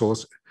water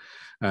resource.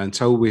 And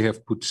so we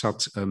have put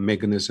such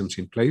mechanisms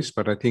in place.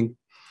 But I think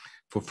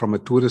from a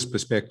tourist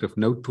perspective,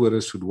 no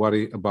tourist should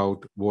worry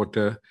about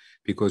water,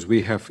 because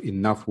we have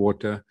enough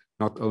water,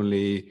 not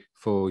only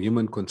for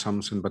human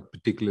consumption, but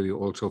particularly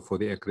also for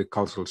the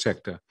agricultural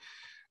sector.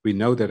 We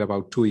know that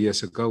about 2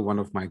 years ago, one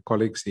of my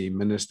colleagues, the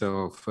Minister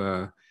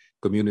of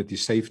Community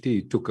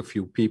Safety, took a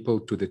few people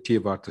to the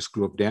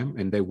Theewaterskloof Dam,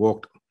 and they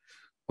walked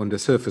on the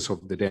surface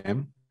of the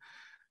dam.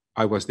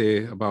 I was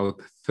there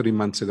about 3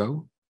 months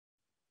ago.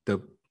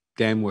 The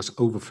dam was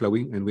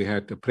overflowing, and we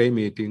had a prayer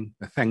meeting,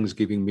 a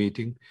Thanksgiving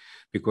meeting,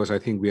 because I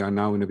think we are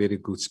now in a very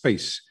good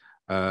space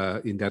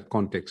in that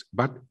context.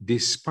 But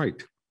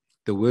despite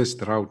the worst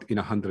drought in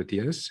 100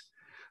 years,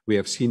 we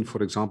have seen,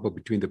 for example,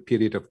 between the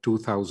period of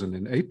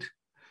 2008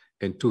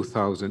 and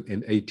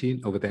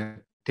 2018, over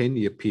that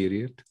 10-year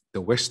period,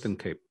 the Western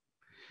Cape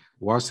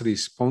was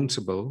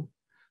responsible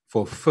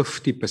for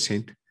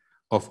 50%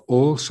 of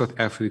all South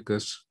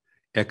Africa's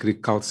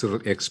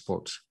agricultural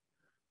exports.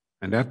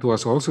 And that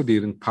was also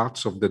during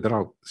parts of the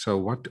drought. So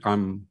what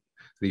I'm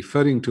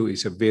referring to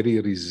is a very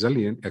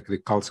resilient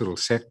agricultural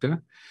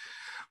sector.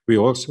 We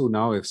also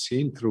now have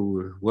seen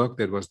through work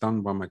that was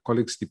done by my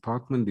colleagues'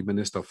 department, the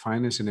Minister of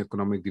Finance and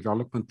Economic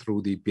Development,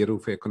 through the Bureau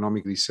for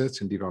Economic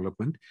Research and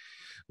Development,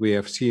 we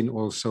have seen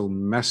also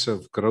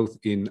massive growth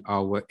in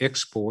our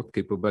export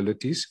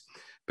capabilities,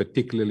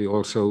 particularly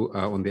also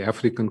on the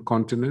African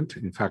continent.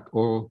 In fact,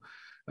 all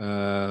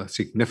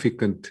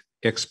significant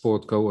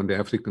export go on the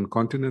African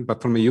continent.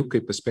 But from a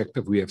UK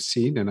perspective, we have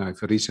seen, and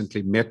I've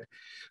recently met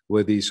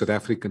with the South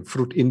African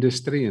fruit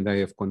industry, and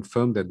they have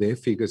confirmed that their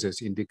figures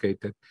has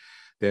indicated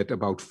that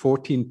about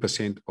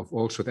 14% of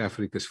all South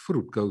Africa's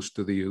fruit goes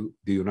to the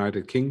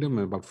United Kingdom,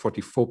 and about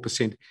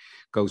 44%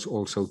 goes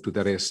also to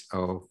the rest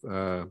of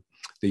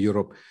the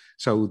Europe.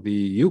 So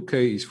the UK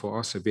is for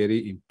us a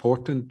very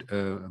important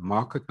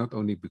market, not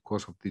only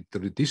because of the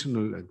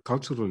traditional and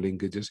cultural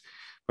linkages,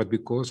 but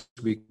because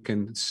we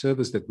can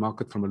service that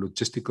market from a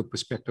logistical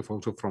perspective,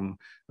 also from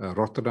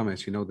Rotterdam,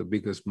 as you know, the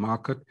biggest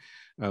market.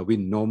 We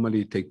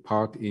normally take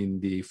part in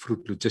the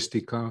Fruit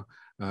Logistica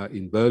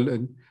in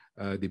Berlin,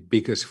 the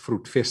biggest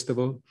fruit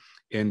festival.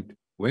 And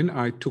when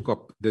I took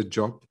up the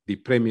job, the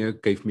Premier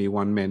gave me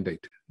one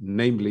mandate,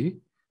 namely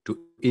to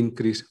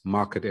increase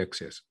market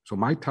access. So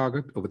my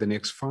target over the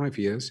next 5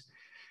 years,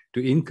 to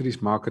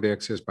increase market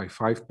access by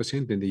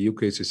 5%, and the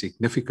UK is a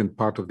significant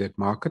part of that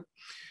market,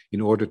 in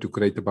order to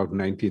create about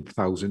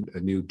 19,000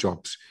 new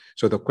jobs.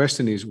 So the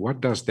question is, what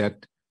does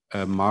that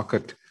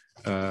market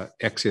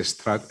access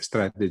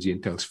strategy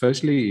entails?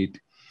 Firstly, it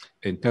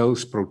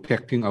entails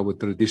protecting our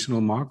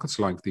traditional markets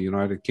like the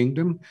United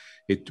Kingdom.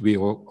 We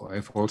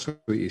have also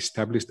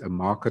established a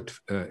market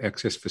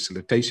access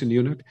facilitation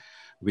unit.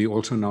 We're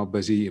also now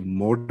busy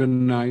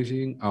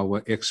modernizing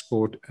our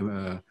export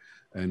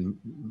and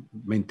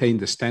maintain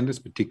the standards,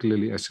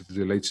 particularly as it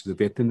relates to the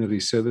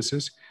veterinary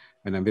services.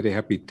 And I'm very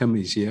happy Tim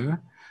is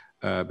here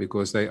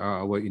because they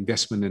are our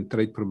investment and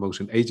trade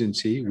promotion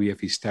agency. We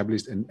have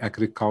established an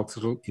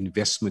agricultural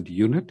investment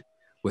unit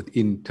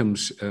within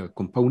Tim's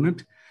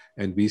component,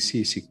 and we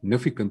see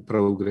significant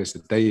progress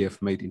that they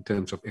have made in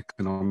terms of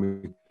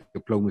economic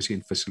diplomacy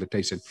and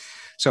facilitation.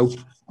 So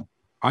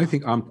I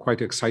think I'm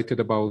quite excited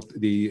about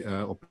the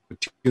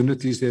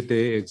opportunities that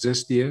they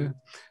exist here.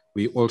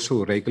 We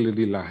also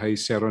regularly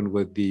liaise, Sharon,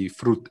 with the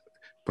Fruit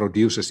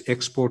Producers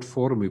Export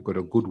Forum. We've got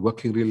a good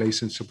working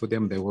relationship with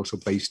them. They're also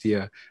based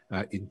here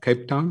in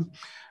Cape Town.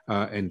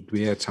 And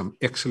we had some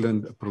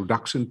excellent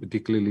production,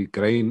 particularly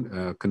grain,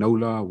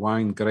 canola,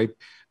 wine, grape.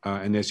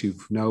 And as you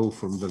know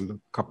from the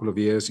couple of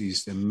years,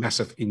 is a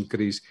massive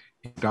increase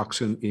in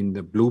production in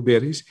the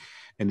blueberries.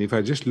 And if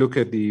I just look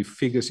at the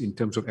figures in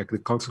terms of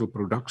agricultural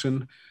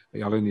production,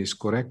 Alan is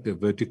correct, the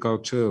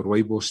verticulture,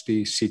 rooibos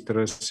tea,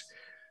 citrus,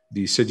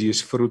 the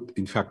deciduous fruit,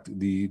 in fact,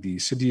 the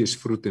deciduous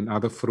fruit and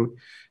other fruit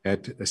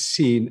had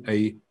seen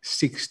a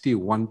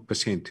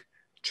 61%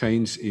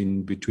 change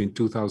in between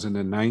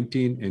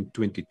 2019 and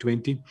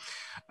 2020.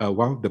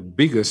 While the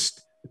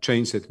biggest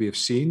change that we have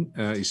seen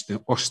is the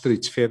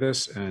ostrich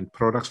feathers and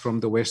products from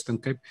the Western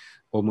Cape,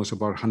 almost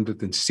about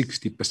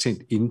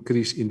 160%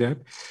 increase in that.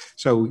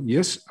 So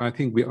yes, I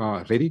think we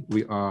are ready.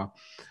 We are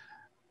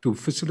to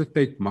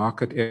facilitate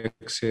market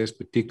access,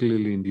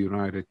 particularly in the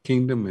United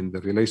Kingdom, and the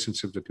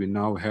relationship that we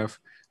now have,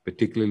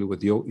 particularly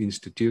with your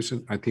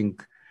institution. I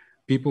think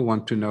people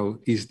want to know,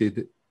 is there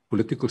the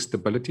political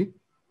stability?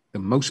 The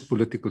most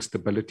political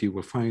stability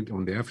we'll find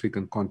on the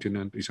African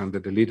continent is under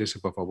the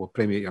leadership of our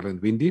Premier,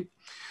 Winde.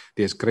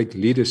 There's great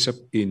leadership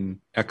in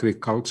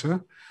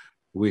agriculture.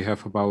 We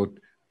have about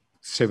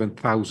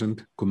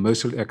 7,000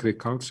 commercial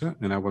agriculture.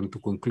 And I want to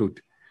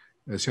conclude,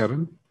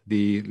 Sharon,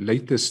 the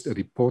latest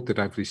report that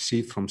I've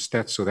received from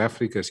Stats South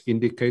Africa has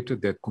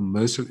indicated that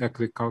commercial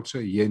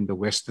agriculture here in the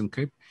Western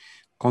Cape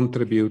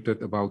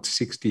contributed about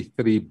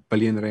 63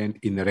 billion rand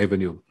in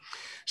revenue.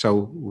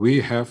 So we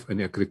have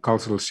an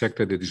agricultural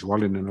sector that is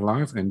well and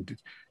alive, and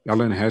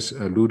Alan has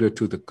alluded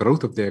to the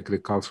growth of the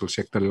agricultural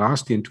sector.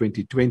 Last year in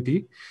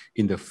 2020,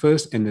 in the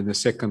first and in the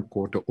second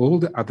quarter, all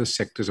the other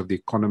sectors of the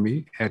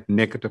economy had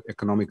negative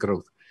economic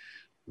growth.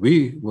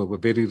 We were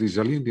very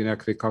resilient in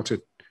agriculture,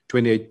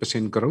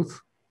 28%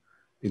 growth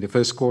in the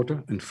first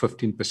quarter and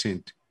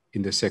 15%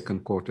 in the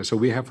second quarter. So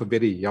we have a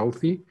very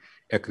healthy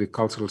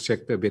agricultural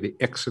sector, very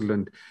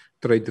excellent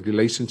trade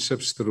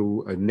relationships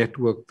through a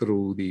network,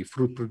 through the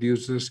fruit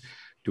producers,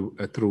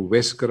 through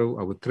Wesgro,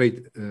 our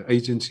trade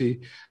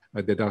agency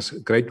that does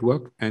great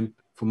work. And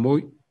for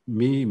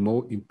me,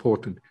 more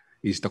important,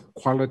 is the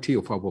quality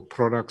of our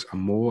products are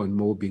more and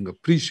more being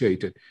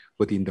appreciated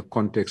within the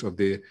context of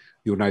the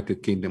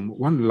United Kingdom.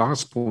 One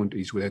last point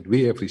is that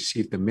we have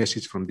received a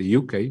message from the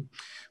UK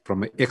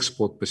from an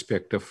export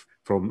perspective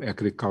from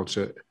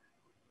agriculture,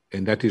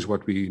 and that is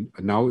what we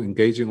are now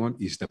engaging on,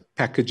 is the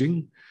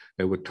packaging.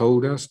 They were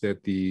told us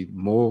that the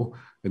more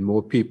and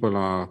more people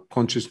are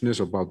consciousness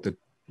about that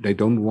they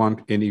don't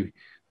want any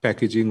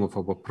packaging of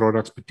our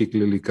products,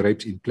 particularly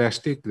grapes, in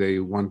plastic. They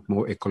want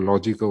more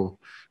ecological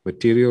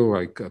material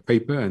like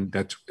paper, and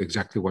that's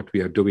exactly what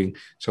we are doing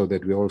so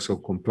that we also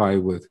comply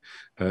with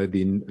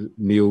the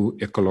new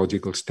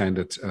ecological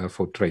standards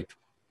for trade.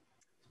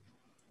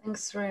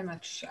 Thanks very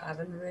much,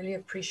 Ivan. Really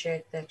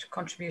appreciate that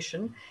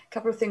contribution. A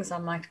couple of things I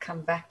might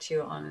come back to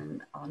you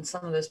on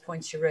some of those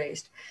points you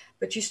raised,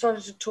 but you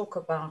started to talk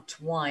about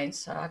wine,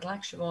 so I'd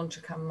like Siobhan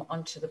to come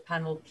onto the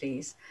panel,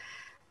 please.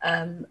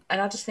 And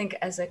I just think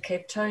as a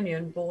Cape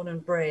Townian, born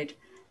and bred,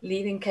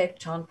 leaving Cape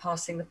Town,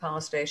 passing the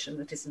power station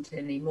that isn't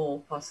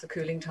anymore, past the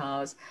cooling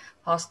towers,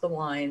 past the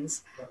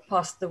wines,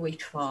 past the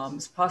wheat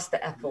farms, past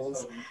the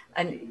apples,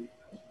 and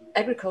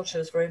agriculture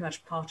is very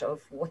much part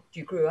of what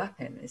you grew up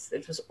in.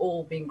 It was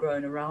all being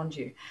grown around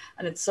you.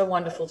 And it's so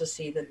wonderful to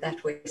see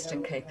that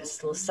Western Cape is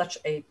still such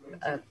a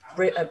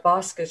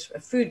basket, a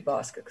food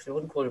basket, because I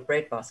wouldn't call it a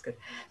bread basket,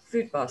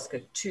 food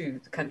basket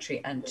to the country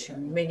and to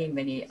many,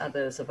 many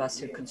others of us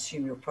who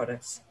consume your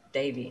products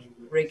daily,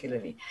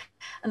 regularly.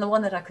 And the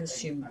one that I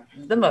consume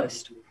the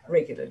most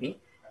regularly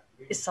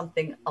is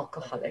something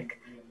alcoholic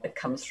that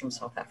comes from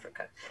South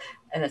Africa.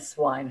 And it's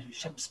wine,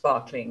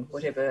 sparkling,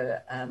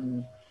 whatever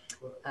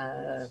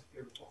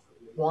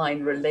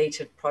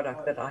wine-related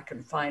product that I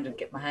can find and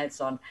get my hands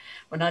on.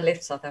 When I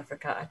left South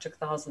Africa, I took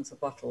thousands of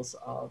bottles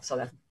of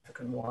South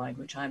African wine,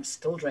 which I'm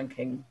still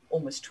drinking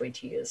almost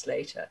 20 years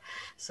later.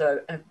 So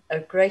a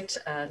great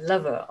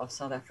lover of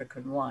South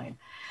African wine.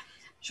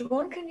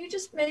 Siobhan, can you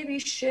just maybe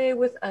share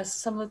with us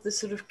some of the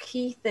sort of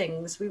key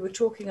things? We were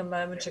talking a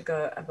moment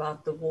ago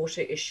about the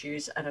water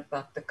issues and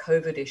about the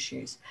COVID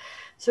issues.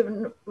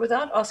 So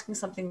without asking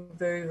something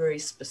very, very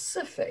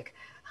specific,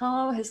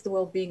 how has the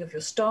well-being of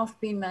your staff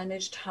been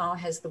managed? How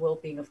has the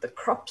well-being of the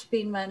crops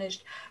been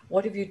managed?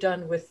 What have you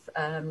done with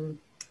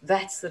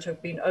vats that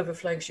have been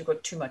overflowing because you've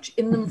got too much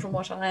in them, from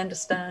what I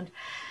understand?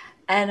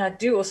 And I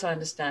do also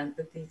understand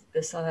that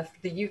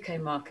the UK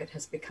market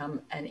has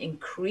become an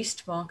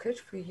increased market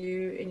for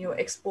you in your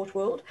export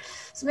world.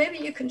 So maybe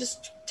you can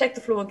just take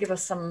the floor and give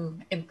us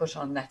some input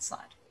on that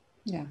side.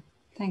 Yeah.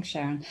 Thanks,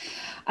 Sharon.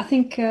 I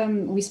think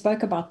we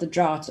spoke about the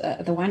drought.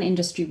 The wine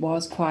industry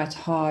was quite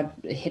hard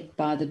hit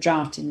by the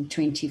drought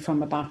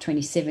from about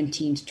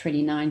 2017 to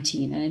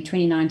 2019. And in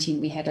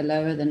 2019, we had a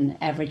lower than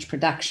average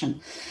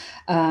production.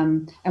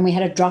 And we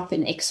had a drop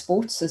in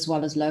exports as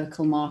well as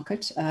local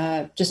market,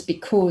 just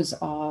because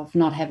of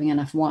not having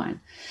enough wine.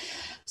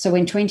 So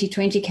when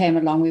 2020 came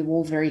along, we were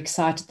all very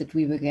excited that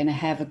we were going to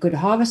have a good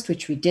harvest,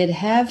 which we did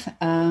have.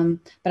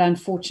 But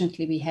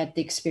unfortunately, we had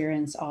the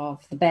experience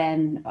of the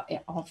ban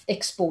of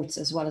exports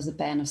as well as the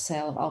ban of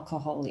sale of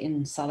alcohol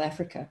in South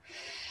Africa.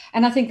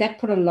 And I think that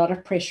put a lot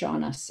of pressure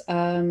on us.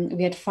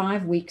 We had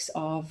 5 weeks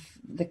of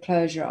the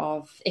closure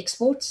of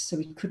exports, so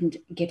we couldn't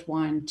get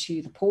wine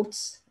to the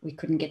ports, we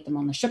couldn't get them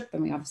on the ship,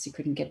 and we obviously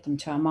couldn't get them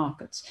to our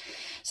markets.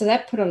 So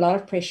that put a lot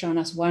of pressure on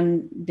us,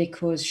 one,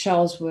 because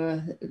shelves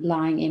were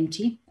lying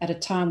empty at a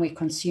time where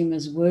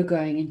consumers were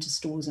going into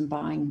stores and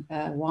buying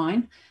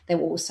wine. They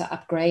were also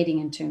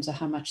upgrading in terms of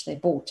how much they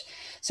bought.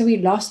 So we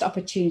lost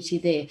opportunity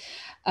there.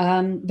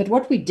 But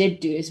what we did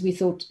do is we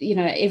thought,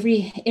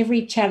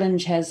 every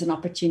challenge has an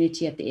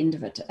opportunity at the end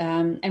of it.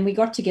 And we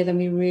got together and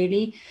we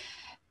really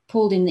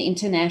pulled in the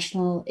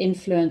international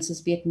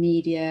influencers, be it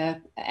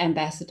media,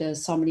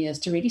 ambassadors, sommeliers,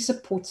 to really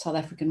support South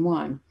African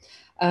wine.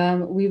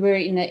 We were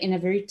in a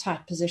very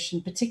tight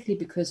position, particularly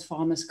because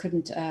farmers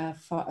couldn't,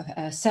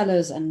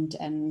 sellers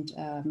and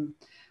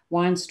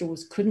wine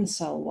stores couldn't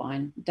sell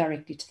wine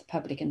directly to the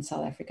public in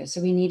South Africa.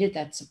 So we needed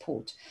that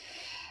support.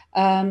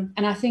 And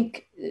I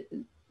think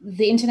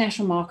the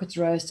international markets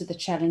rose to the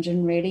challenge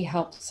and really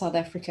helped South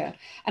Africa.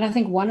 And I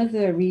think one of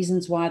the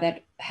reasons why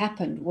that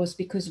happened was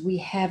because we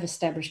have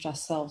established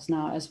ourselves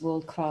now as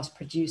world-class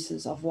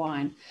producers of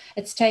wine.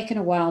 It's taken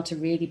a while to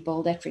really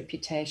build that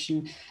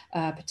reputation,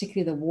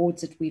 particularly the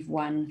awards that we've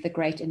won, the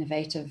great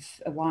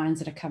innovative wines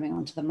that are coming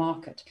onto the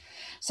market.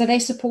 So they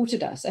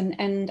supported us.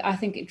 And I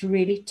think it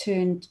really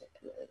turned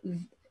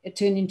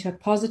into a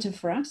positive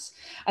for us.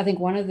 I think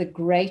one of the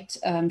great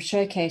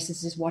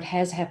showcases is what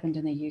has happened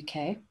in the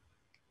UK.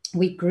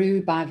 We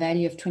grew by a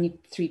value of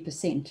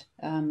 23%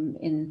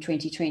 in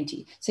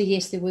 2020. So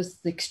yes, there was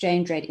the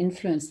exchange rate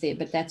influence there,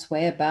 but that's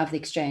way above the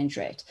exchange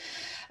rate.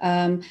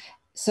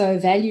 So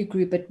value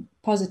grew, but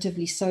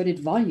positively so did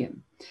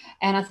volume.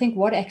 And I think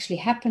what actually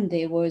happened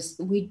there was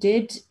we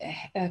did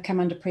come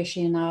under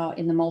pressure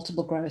in the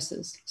multiple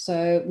grocers.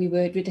 So we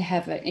did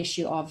have an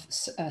issue of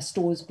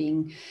shelves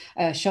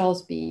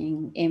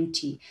being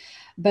empty.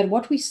 But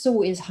what we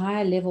saw is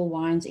higher level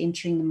wines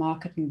entering the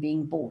market and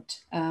being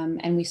bought.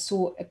 And we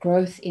saw a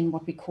growth in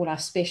what we call our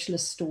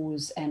specialist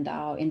stores and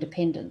our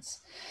independents.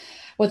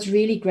 What's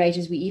really great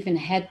is we even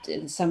had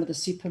some of the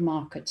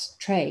supermarkets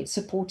trade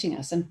supporting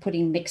us and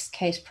putting mixed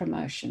case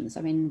promotions.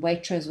 I mean,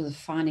 Waitrose was a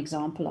fine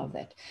example of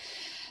that.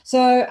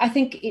 So I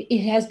think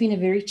it has been a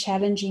very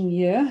challenging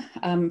year.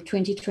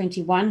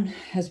 2021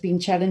 has been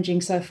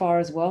challenging so far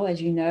as well.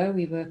 As you know,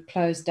 we were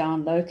closed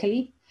down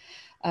locally,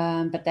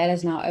 but that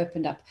has now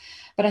opened up.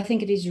 But I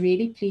think it is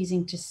really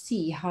pleasing to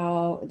see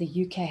how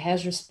the UK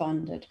has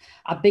responded.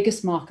 Our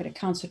biggest market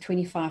accounts for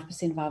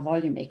 25% of our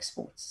volume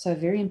exports, so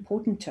very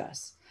important to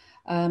us.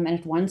 And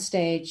at one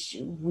stage,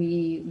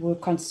 we were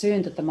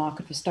concerned that the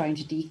market was starting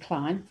to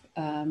decline,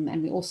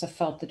 and we also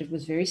felt that it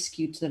was very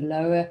skewed to the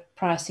lower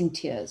pricing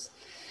tiers.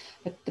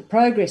 But the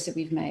progress that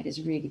we've made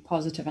is really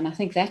positive. And I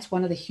think that's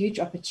one of the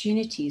huge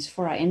opportunities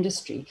for our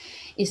industry,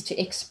 is to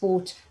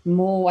export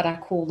more what I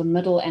call the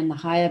middle and the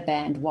higher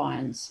band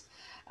wines.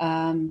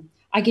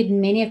 I get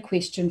many a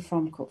question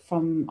from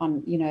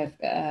on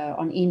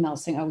email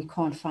saying, oh, we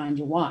can't find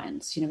your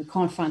wines. We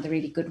can't find the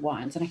really good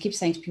wines. And I keep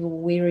saying to people,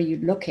 well, where are you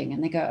looking?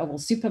 And they go, oh, well,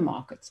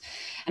 supermarkets.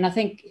 And I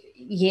think,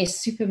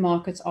 yes,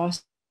 supermarkets are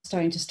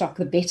starting to stock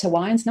the better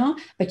wines now.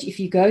 But if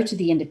you go to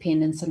the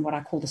independents and what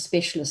I call the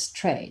specialist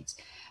trades,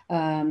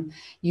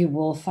 you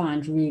will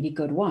find really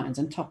good wines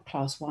and top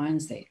class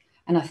wines there.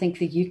 And I think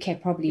the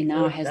UK probably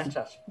now has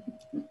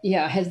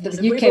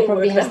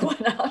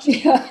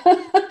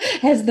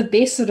has the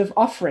best sort of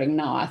offering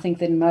now, I think,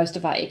 than most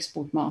of our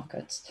export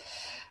markets.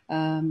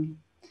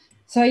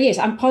 So yes,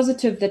 I'm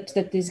positive that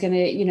there's going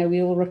to,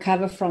 we will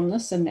recover from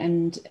this,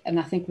 and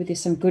I think there's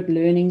some good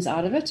learnings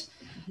out of it,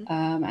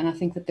 and I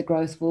think that the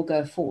growth will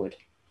go forward.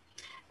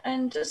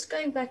 And just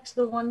going back to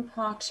the one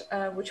part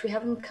which we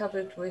haven't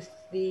covered with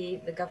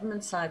the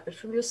government side, but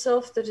from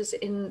yourself that is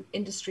in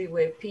industry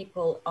where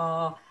people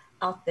are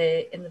out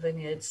there in the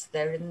vineyards,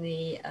 they're in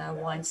the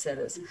wine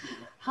cellars.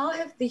 How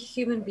have the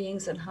human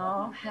beings and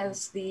how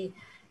has the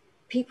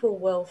people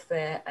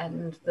welfare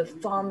and the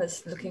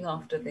farmers looking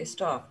after their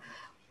staff,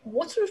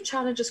 what sort of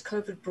challenges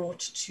COVID brought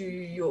to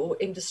your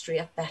industry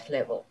at that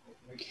level?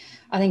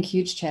 I think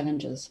huge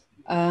challenges.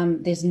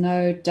 There's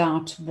no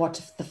doubt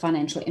what the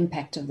financial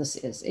impact of this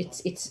is.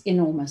 It's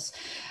enormous.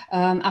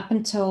 Up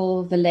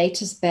until the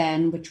latest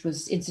ban, which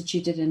was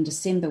instituted in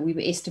December, we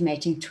were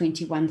estimating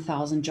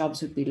 21,000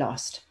 jobs would be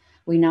lost.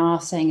 We're now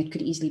saying it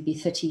could easily be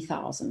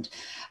 30,000.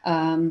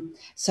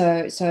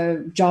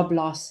 So job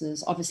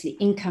losses, obviously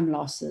income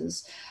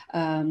losses.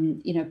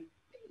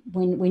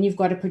 When you've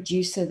got a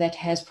producer that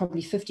has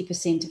probably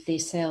 50% of their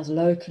sales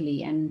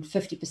locally and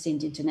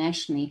 50%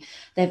 internationally,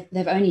 they've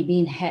only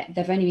been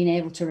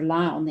able to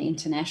rely on the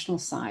international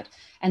side.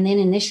 And then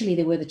initially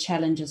there were the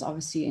challenges,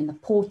 obviously, in the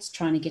ports,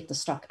 trying to get the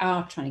stock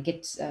out, trying to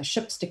get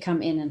ships to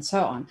come in and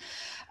so on.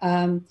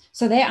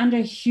 So they're under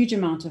a huge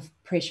amount of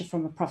pressure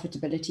from a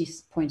profitability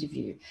point of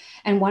view.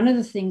 And one of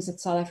the things that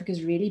South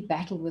Africa's really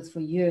battled with for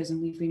years,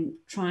 and we've been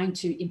trying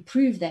to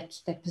improve that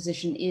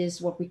position,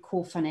 is what we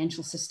call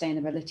financial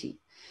sustainability.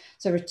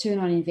 So return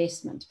on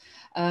investment.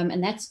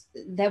 And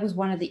that was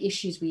one of the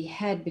issues we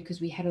had, because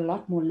we had a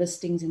lot more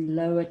listings in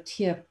lower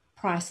tier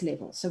price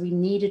levels. So we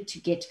needed to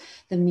get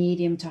the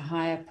medium to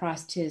higher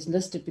price tiers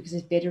listed because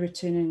there's better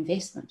return on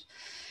investment.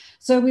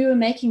 So we were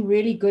making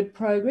really good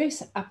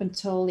progress up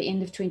until the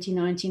end of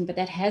 2019, but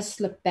that has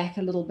slipped back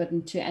a little bit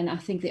and I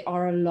think there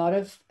are a lot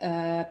of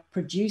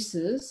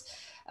producers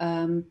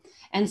and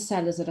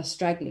sellers that are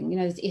struggling.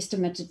 There's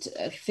estimated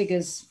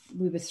figures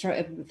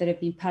that have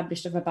been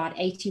published of about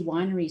 80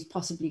 wineries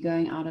possibly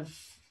going out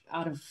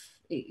of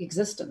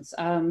existence,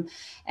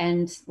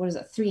 and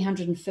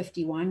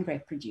 350 wine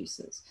grape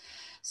producers.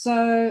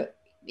 So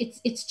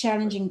it's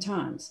challenging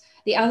times.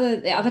 The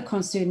other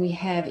concern we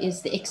have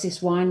is the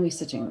excess wine we're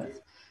sitting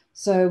with.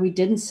 So we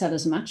didn't sell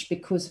as much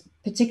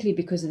particularly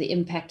because of the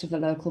impact of the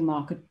local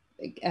market,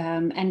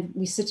 and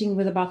we're sitting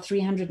with about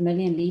 300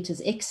 million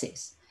litres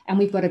excess. And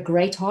we've got a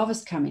great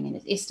harvest coming in.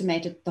 It's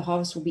estimated the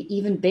harvest will be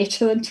even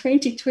better than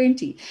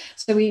 2020.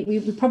 So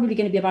we're probably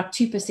going to be about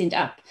 2%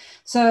 up.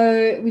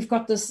 So we've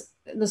got this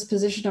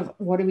position of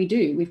what do we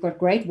do? We've got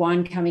great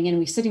wine coming in.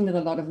 We're sitting with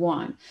a lot of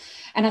wine.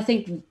 And I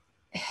think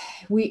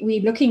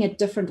we're looking at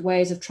different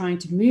ways of trying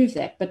to move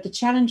that. But the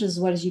challenge as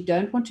well is you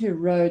don't want to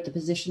erode the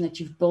position that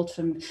you've built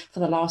for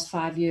the last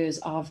 5 years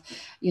of,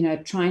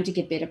 trying to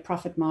get better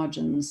profit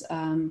margins.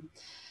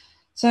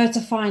 So it's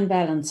a fine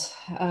balance.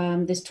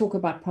 There's talk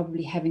about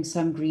probably having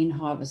some green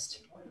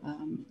harvest,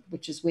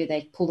 which is where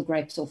they pull the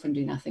grapes off and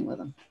do nothing with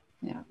them.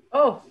 Yeah.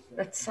 Oh,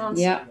 that sounds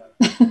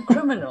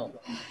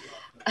criminal.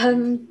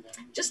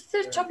 Just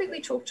the topic we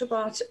talked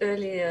about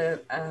earlier,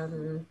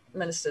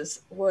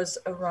 ministers, was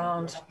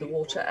around the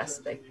water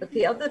aspect. But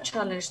the other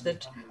challenge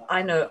that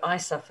I know I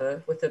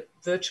suffer with a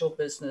virtual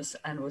business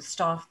and with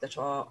staff that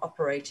are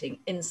operating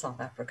in South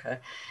Africa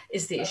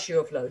is the issue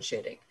of load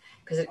shedding.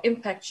 Because it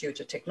impacts you at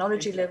a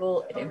technology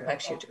level, it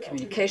impacts you at a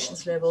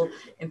communications level,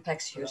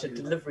 impacts you at a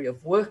delivery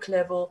of work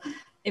level,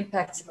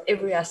 impacts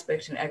every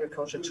aspect in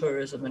agriculture,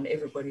 tourism, and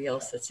everybody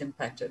else that's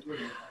impacted.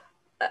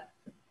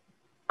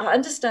 I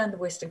understand the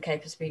Western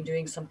Cape has been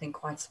doing something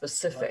quite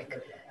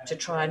specific to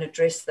try and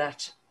address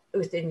that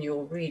within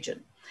your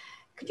region.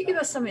 Could you give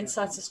us some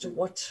insights as to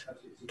what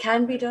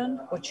can be done,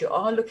 what you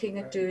are looking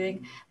at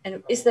doing,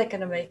 and is that going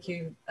to make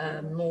you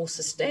more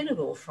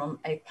sustainable from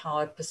a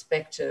power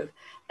perspective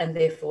and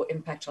therefore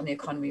impact on the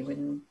economy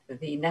when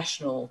the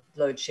national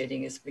load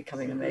shedding is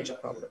becoming a major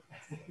problem?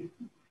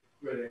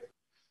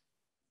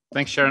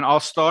 Thanks, Sharon. I'll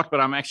start,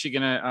 but I'm actually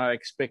going to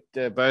expect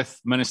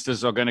both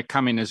ministers are going to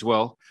come in as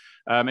well.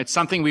 It's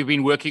something we've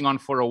been working on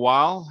for a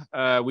while.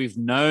 We've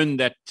known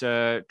that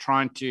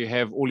trying to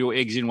have all your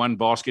eggs in one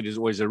basket is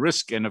always a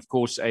risk. And of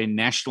course, a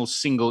national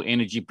single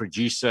energy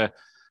producer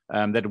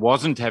that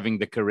wasn't having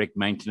the correct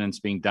maintenance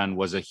being done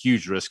was a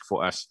huge risk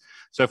for us.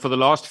 So for the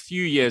last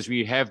few years,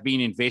 we have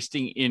been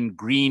investing in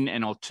green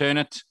and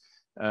alternate.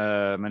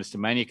 Minister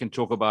Maynier can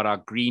talk about our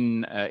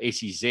green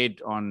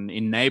SEZ on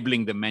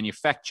enabling the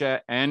manufacture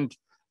and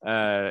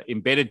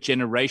embedded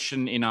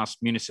generation in our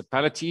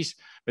municipalities.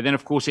 But then,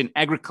 of course, in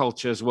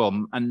agriculture as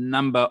well, a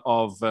number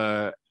of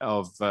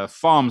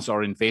farms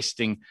are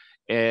investing.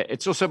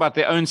 It's also about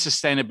their own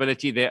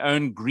sustainability, their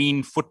own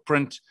green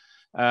footprint,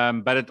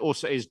 but it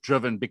also is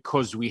driven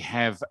because we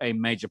have a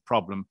major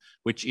problem,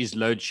 which is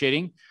load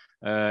shedding.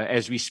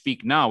 As we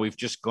speak now, we've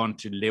just gone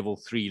to level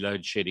 3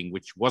 load shedding,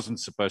 which wasn't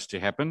supposed to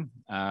happen.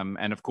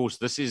 And of course,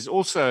 this is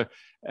also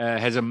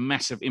has a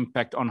massive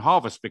impact on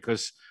harvest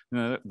because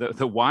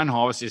the wine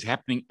harvest is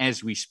happening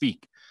as we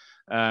speak.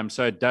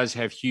 So it does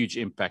have huge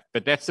impact.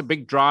 But that's a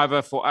big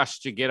driver for us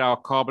to get our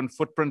carbon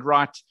footprint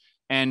right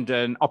and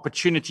an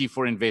opportunity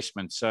for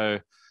investment. So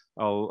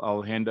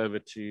I'll hand over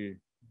to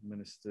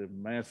Minister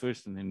Meyer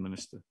first and then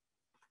Minister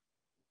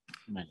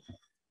Meyer.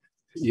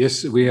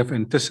 Yes, we have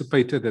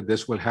anticipated that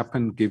this will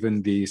happen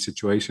given the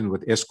situation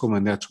with Eskom,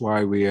 and that's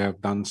why we have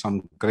done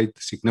some great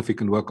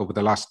significant work over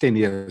the last 10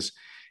 years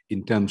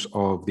in terms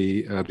of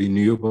the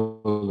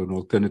renewable and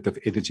alternative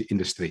energy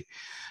industry.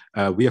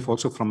 We have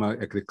also, from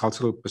an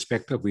agricultural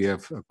perspective, we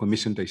have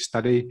commissioned a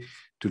study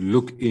to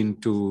look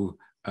into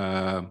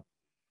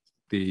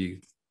the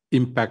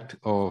impact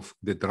of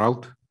the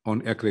drought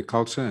on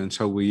agriculture, and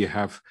so we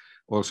have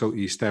also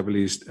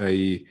established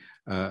a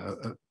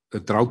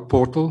drought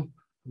portal.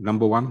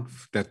 Number one,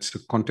 that's the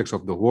context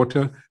of the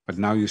water, but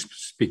now you're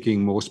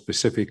speaking more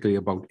specifically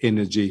about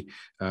energy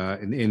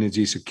and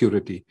energy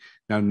security.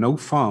 Now, no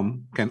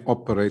farm can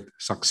operate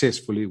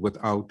successfully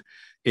without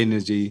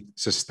energy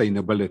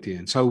sustainability.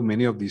 And so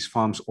many of these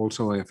farms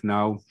also have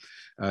now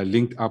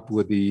linked up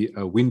with the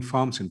wind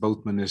farms, and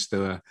both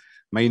Minister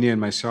Maynier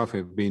and myself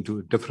have been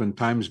to different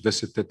times,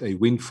 visited a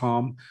wind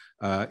farm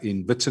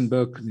in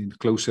Witzenberg,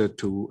 closer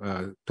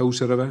to Touws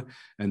River.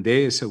 And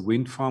there is a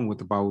wind farm with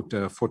about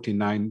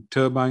 49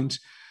 turbines,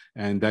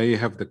 and they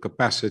have the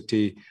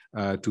capacity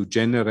to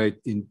generate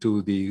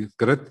into the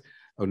grid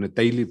on a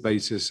daily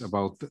basis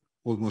about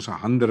almost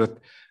 100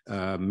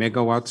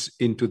 megawatts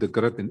into the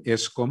grid in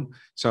Eskom.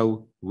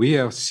 So we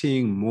are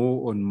seeing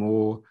more and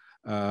more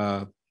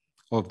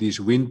of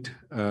these wind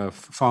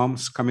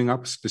farms coming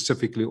up,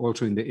 specifically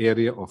also in the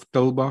area of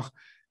Tulbagh.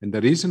 And the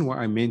reason why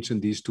I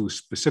mentioned these two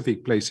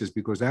specific places,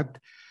 because that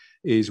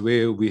is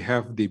where we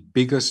have the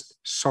biggest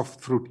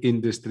soft fruit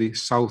industry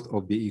south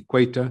of the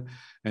equator.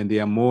 And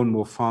there are more and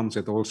more farms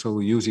that are also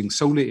using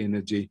solar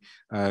energy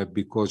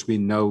because we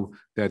know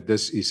that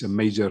this is a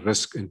major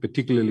risk. And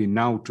particularly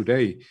now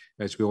today,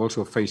 as we're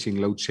also facing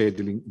load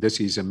shedding, this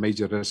is a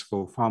major risk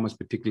for farmers,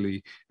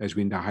 particularly as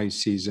we're in the high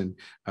season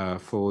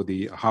for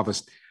the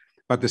harvest.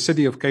 But the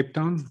city of Cape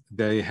Town,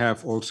 they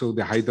have also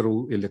the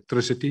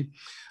hydroelectricity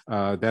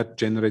that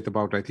generate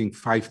about, I think,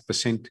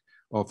 5%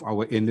 of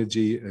our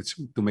energy. It's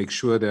to make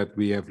sure that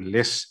we have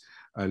less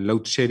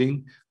load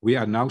shedding. We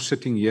are now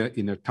sitting here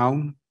in a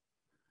town,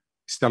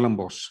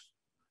 Stellenbosch.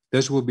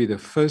 This will be the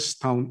first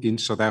town in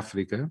South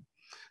Africa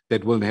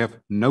that will have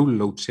no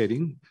load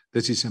shedding.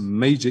 This is a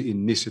major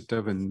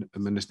initiative, and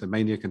Minister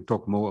Maynier can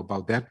talk more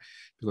about that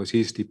because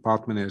his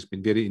department has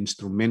been very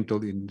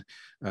instrumental in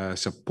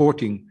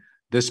supporting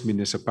this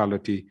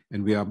municipality,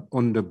 and we are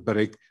on the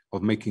brink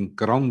of making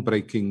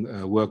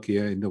groundbreaking work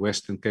here in the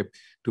Western Cape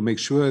to make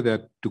sure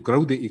that to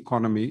grow the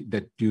economy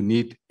that you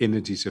need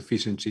energy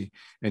sufficiency.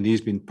 And he's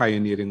been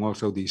pioneering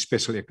also the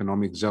special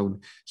economic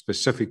zone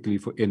specifically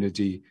for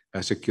energy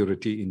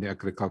security in the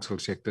agricultural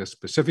sector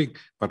specific,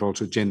 but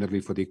also generally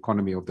for the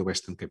economy of the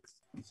Western Cape.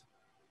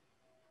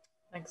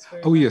 Thanks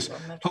very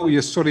much.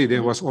 Yes, sorry,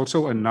 there was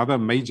also another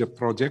major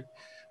project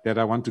that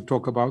I want to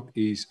talk about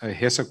is a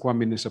Hessequa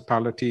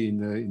municipality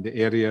in the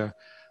area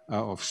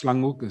of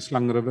Slanghoek and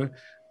Slang River.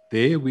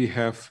 There we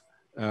have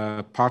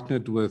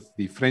partnered with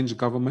the French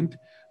government.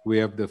 We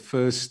have the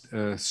first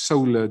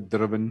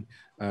solar-driven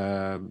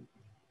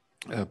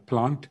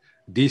plant,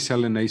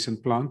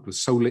 desalination plant with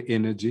solar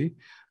energy,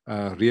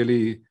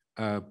 really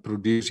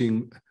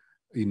producing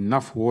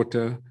enough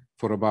water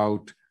for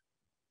about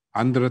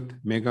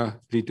 100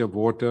 megaliter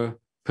water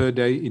per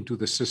day into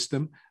the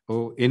system,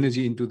 or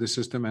energy into the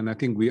system. And I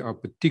think we are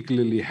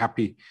particularly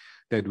happy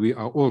that we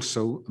are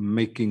also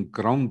making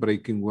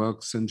groundbreaking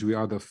work, since we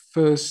are the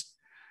first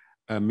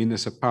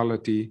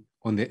municipality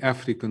on the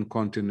African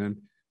continent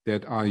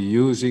that are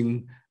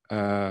using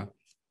the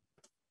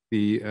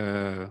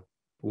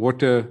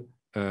water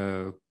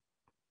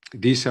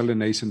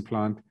desalination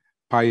plant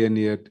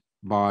pioneered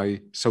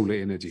by solar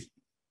energy.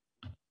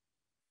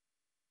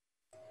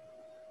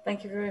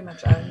 Thank you very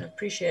much. I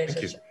appreciate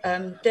it.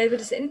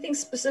 David, is there anything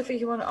specific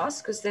you want to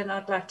ask? Because then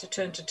I'd like to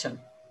turn to Tim.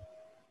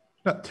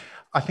 No,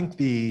 I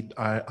think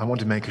I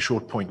want to make a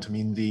short point. I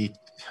mean,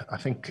 I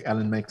think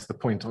Alan makes the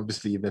point,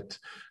 obviously, that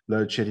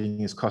load shedding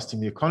is costing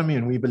the economy,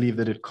 and we believe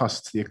that it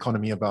costs the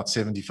economy about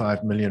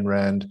 75 million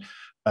rand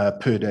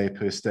per day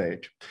per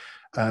stage.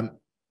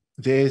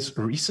 There's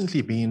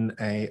recently been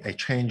a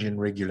change in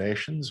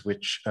regulations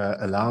which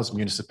allows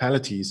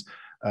municipalities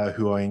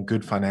who are in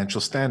good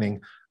financial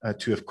standing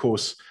to, of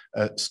course,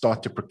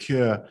 start to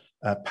procure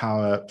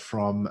power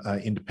from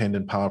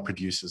independent power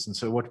producers. And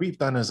so what we've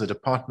done as a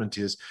department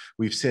is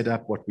we've set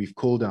up what we've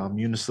called our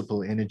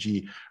Municipal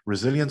Energy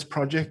Resilience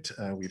Project.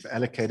 We've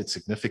allocated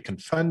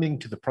significant funding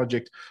to the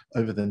project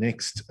over the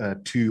next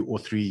 2 or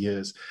 3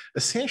 years,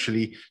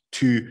 essentially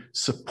to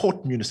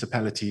support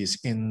municipalities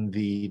in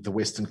the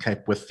Western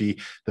Cape with the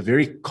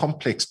very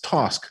complex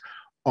task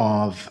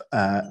of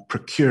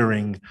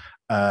procuring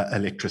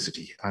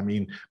electricity. I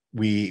mean,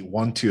 we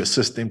want to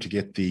assist them to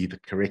get the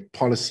correct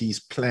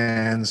policies,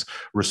 plans,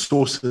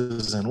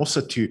 resources, and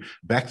also to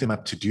back them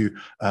up to do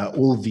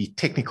all the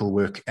technical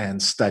work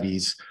and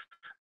studies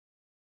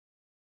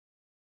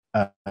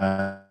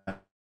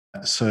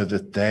so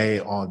that they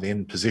are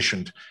then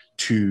positioned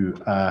to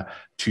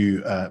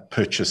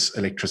purchase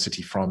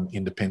electricity from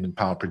independent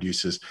power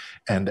producers.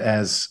 And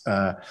as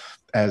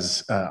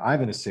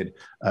Ivan has said,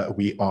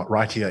 we are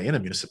right here in a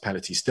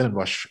municipality,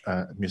 Stellenbosch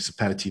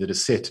municipality, that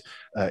has set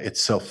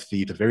itself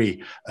the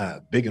very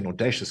big and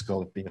audacious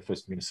goal of being the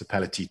first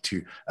municipality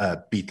to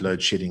beat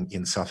load shedding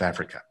in South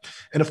Africa.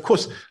 And of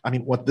course, I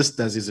mean, what this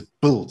does is it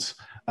builds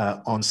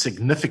on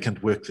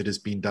significant work that has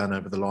been done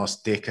over the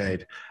last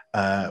decade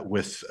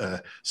with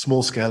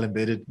small-scale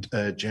embedded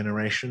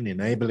generation,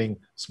 enabling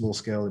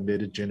small-scale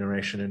embedded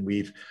generation, and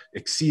we've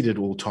exceeded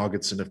all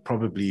targets and have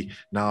probably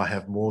now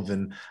have more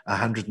than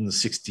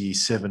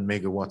 167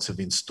 megawatts of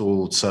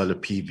installed solar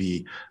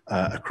PV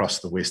across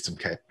the Western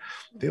Cape.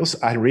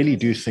 I really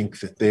do think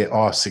that there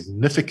are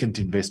significant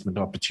investment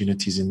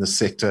opportunities in this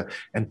sector,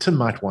 and Tim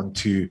might want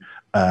to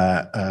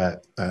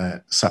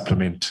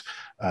supplement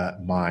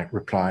my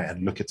reply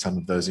and look at some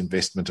of those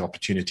investment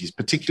opportunities,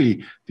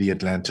 particularly the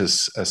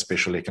Atlantis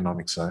Special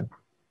Economic Zone.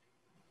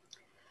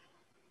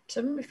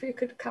 Tim, if you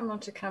could come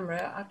onto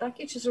camera, I'd like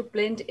you to sort of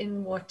blend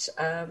in what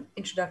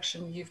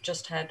introduction you've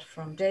just had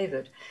from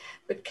David.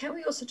 But can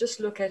we also just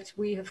look at,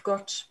 we have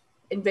got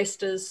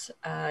investors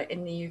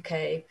in the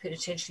UK,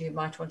 potentially who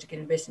might want to get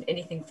invested in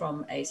anything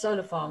from a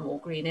solar farm or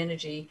green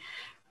energy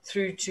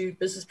through to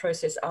business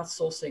process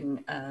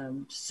outsourcing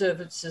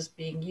services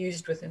being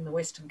used within the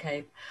Western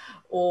Cape,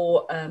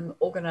 or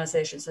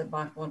organizations that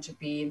might want to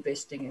be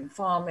investing in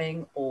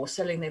farming or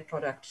selling their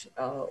product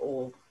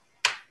or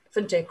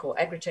fintech or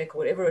agritech or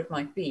whatever it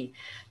might be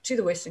to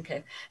the Western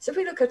Cape. So if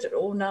we look at it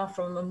all now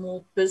from a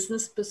more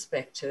business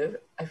perspective,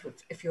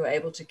 if you're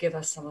able to give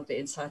us some of the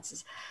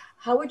insights,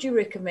 how would you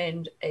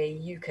recommend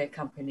a UK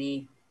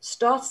company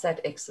starts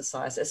that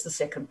exercise as the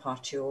second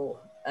part to your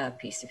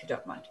piece, if you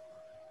don't mind?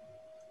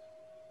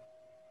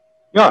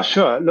 Yeah,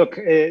 sure. Look,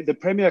 the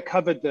Premier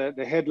covered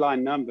the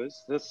headline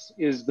numbers. This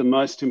is the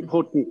most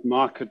important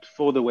market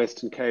for the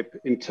Western Cape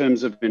in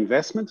terms of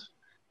investment.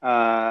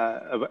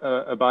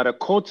 About a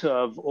quarter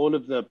of all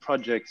of the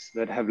projects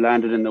that have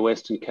landed in the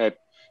Western Cape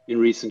in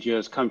recent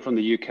years come from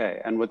the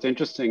UK. And what's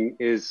interesting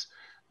is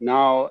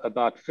now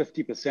about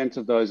 50%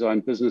 of those are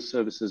in business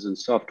services and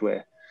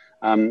software.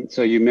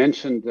 So you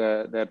mentioned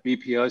the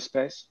BPO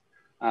space.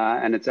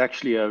 And it's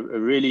actually a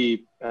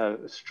really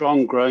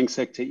strong growing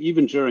sector,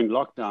 even during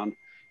lockdown,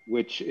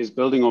 which is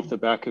building off the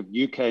back of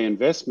UK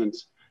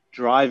investments,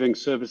 driving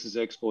services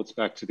exports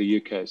back to the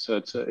UK. So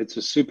it's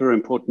a super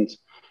important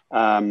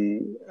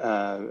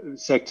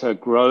sector,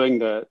 growing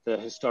the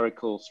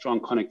historical strong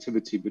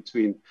connectivity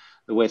between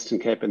the Western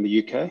Cape and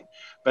the UK.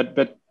 But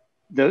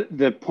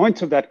the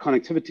point of that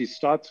connectivity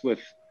starts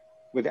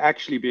with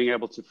actually being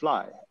able to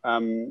fly.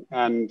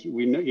 And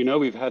we know,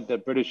 we've had the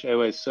British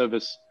Airways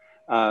service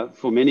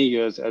for many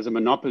years as a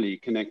monopoly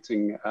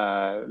connecting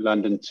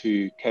London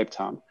to Cape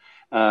Town.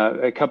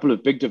 A couple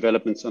of big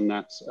developments on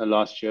that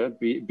last year.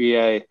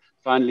 BA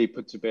finally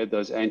put to bed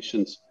those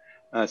ancient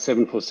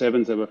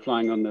 747s that were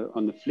flying on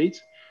the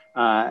fleet,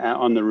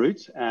 on the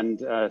route. And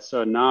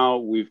so now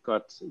we've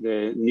got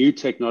the new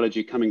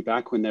technology coming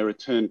back when they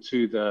return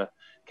to the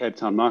Cape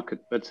Town market.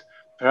 But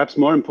perhaps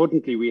more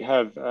importantly, we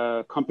have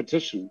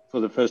competition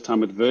for the first time,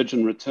 with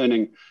Virgin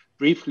returning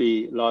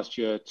briefly last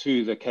year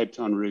to the Cape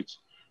Town route.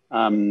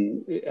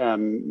 And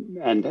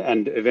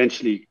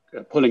eventually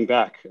pulling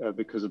back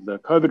because of the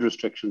COVID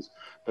restrictions,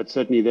 but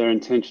certainly their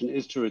intention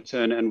is to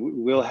return, and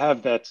we'll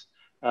have that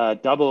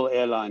double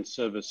airline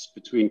service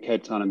between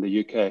Cape Town and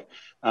the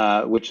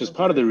UK, which is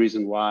part of the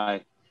reason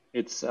why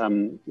it's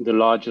the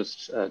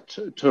largest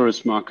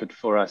tourist market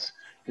for us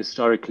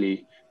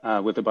historically,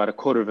 with about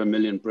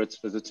 250,000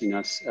 Brits visiting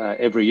us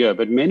every year.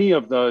 But many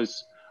of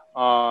those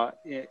are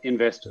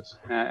investors,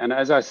 and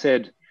as I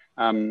said,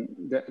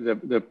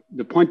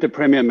 The point the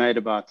Premier made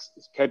about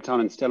Cape Town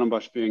and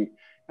Stellenbosch being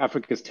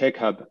Africa's tech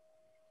hub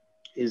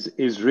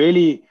is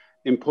really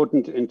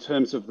important in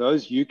terms of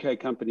those UK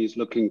companies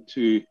looking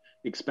to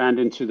expand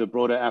into the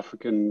broader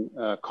African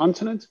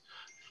continent.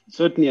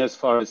 Certainly as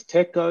far as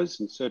tech goes,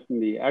 and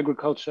certainly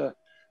agriculture,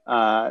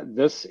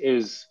 this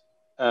is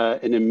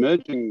an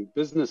emerging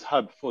business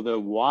hub for the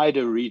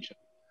wider region.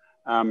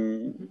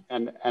 And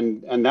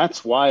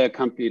that's why a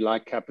company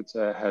like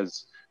Capita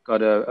has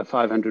got a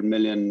 500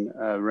 million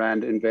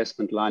Rand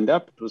investment lined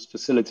up. It was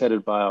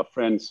facilitated by our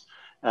friends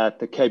at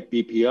the Cape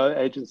BPO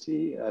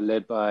agency,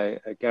 led by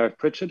Gareth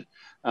Pritchard.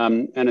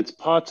 And it's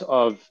part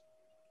of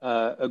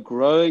a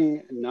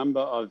growing number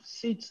of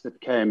seats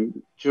that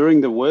came during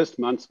the worst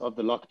months of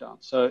the lockdown.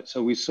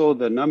 So we saw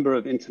the number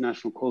of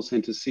international call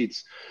center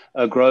seats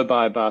grow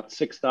by about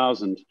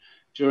 6,000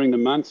 during the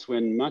months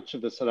when much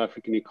of the South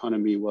African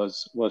economy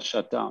was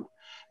shut down.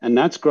 And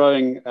that's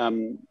growing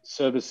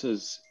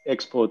services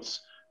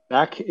exports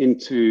back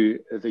into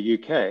the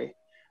UK.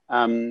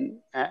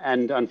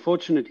 And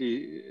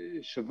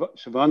unfortunately,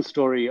 Siobhan's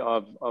story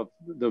of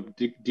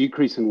the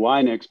decrease in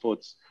wine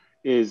exports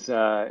is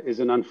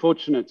an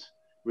unfortunate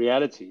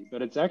reality,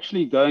 but it's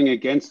actually going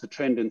against the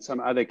trend in some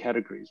other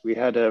categories. We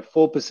had a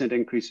 4%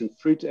 increase in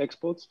fruit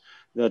exports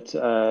that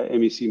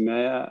MEC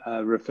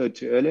Meyer referred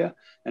to earlier,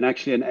 and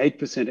actually an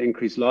 8%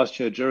 increase last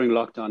year during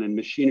lockdown in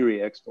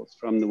machinery exports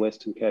from the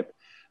Western Cape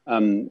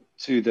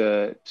to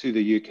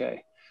the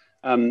UK.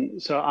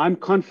 So I'm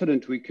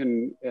confident we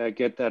can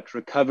get that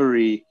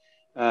recovery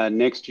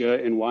next year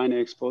in wine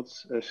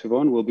exports.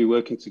 Siobhan will be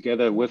working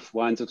together with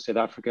Wines of South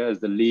Africa as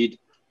the lead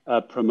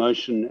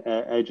promotion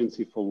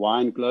agency for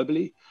wine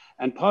globally.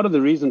 And part of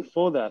the reason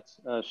for that,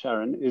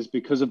 Sharon, is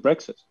because of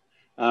Brexit.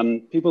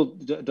 People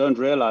don't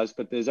realize,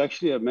 but there's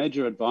actually a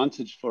major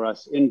advantage for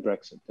us in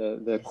Brexit.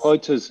 The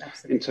quotas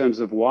Absolutely. In terms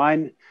of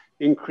wine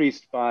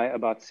increased by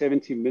about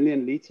 70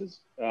 million litres.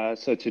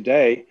 So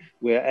today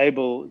we're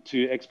able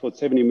to export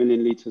 70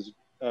 million litres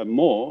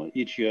more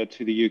each year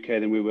to the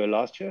UK than we were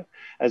last year,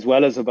 as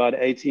well as about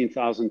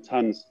 18,000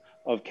 tonnes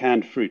of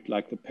canned fruit,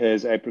 like the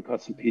pears,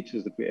 apricots, and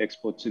peaches that we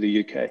export to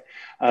the UK.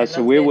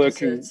 So we're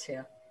working,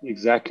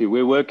 exactly,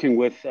 we're working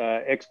with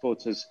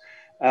exporters,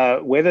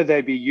 whether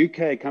they be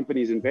UK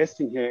companies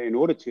investing here in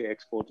order to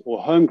export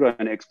or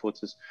homegrown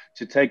exporters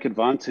to take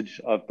advantage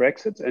of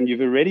Brexit. And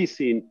you've already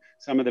seen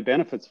some of the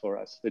benefits for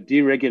us. The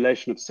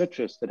deregulation of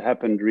citrus that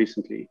happened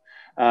recently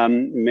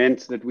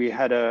meant that we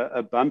had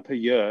a bumper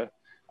year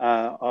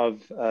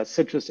of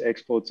citrus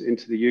exports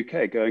into the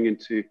UK, going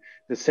into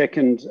the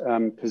second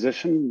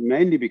position,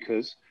 mainly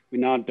because we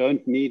now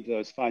don't need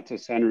those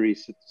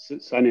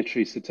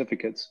phytosanitary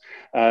certificates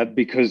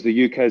because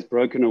the UK has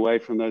broken away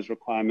from those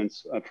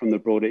requirements from the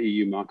broader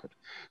EU market.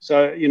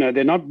 So, you know,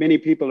 there are not many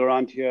people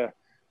around here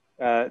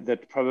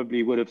that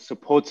probably would have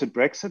supported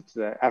Brexit.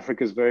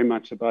 Africa is very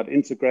much about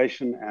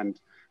integration and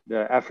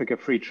the Africa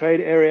Free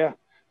Trade Area,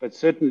 but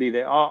certainly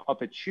there are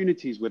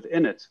opportunities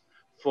within it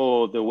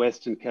for the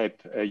Western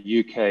Cape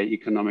UK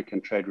economic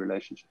and trade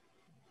relationship.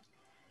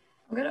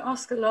 I'm going to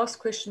ask the last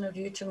question of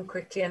you, Tim,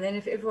 quickly, and then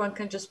if everyone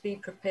can just be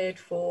prepared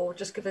for,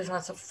 just give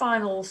us a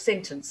final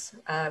sentence,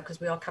 because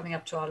we are coming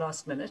up to our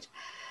last minute.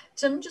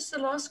 Tim, just the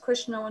last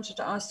question I wanted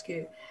to ask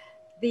you.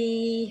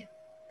 The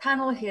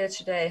panel here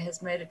today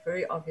has made it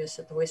very obvious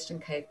that the Western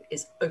Cape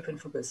is open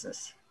for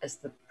business, as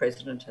the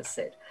President has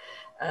said,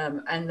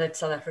 and that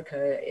South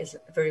Africa is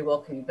very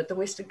welcoming. But the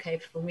Western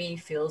Cape, for me,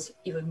 feels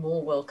even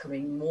more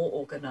welcoming, more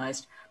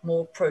organized,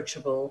 more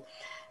approachable.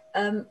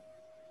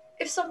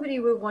 If somebody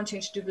were wanting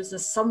to do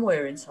business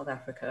somewhere in South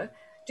Africa,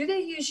 do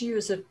they use you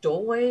as a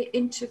doorway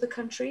into the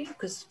country?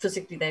 Because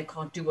physically they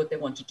can't do what they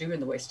want to do in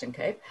the Western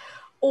Cape.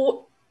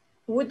 Or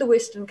would the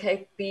Western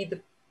Cape be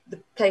the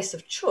place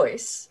of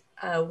choice?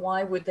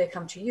 Why would they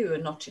come to you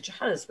and not to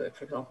Johannesburg,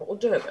 for example, or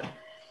Durban?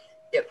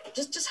 Yeah,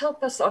 just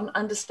help us on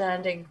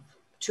understanding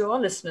to our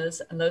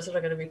listeners and those that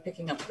are going to be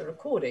picking up the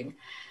recording,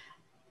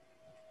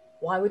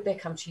 why would they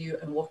come to you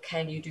and what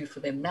can you do for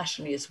them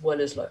nationally as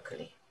well as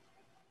locally?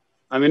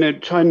 I'm going to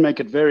try and make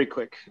it very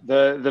quick.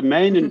 The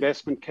main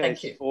investment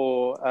case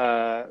for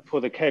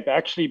the Cape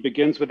actually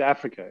begins with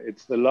Africa.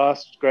 It's the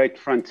last great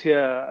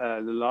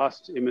frontier, the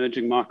last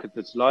emerging market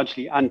that's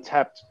largely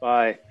untapped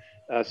by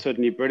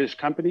certainly British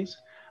companies.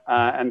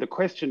 And the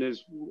question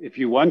is, if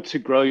you want to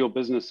grow your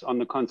business on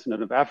the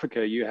continent of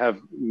Africa, you have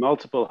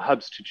multiple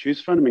hubs to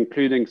choose from,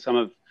 including some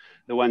of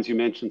the ones you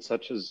mentioned,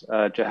 such as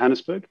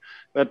Johannesburg.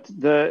 But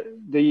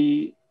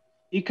the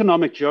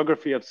economic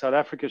geography of South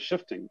Africa is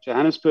shifting.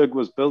 Johannesburg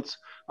was built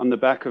on the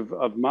back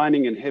of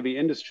mining and heavy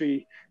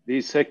industry.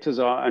 These sectors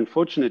are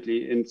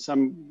unfortunately in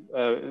some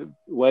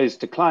ways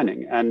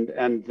declining. And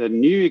the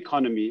new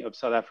economy of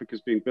South Africa is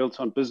being built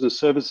on business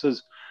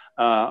services,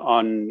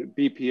 on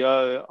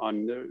BPO,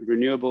 on the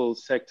renewable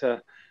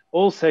sector,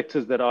 all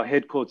sectors that are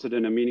headquartered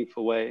in a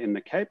meaningful way in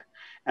the Cape.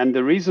 And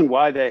the reason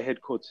why they're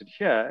headquartered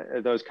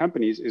here, those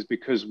companies, is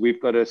because we've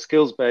got a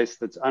skills base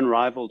that's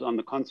unrivaled on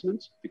the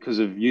continent because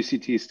of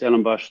UCT,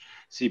 Stellenbosch,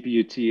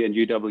 CPUT, and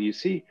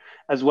UWC,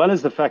 as well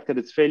as the fact that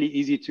it's fairly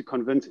easy to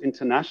convince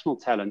international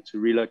talent to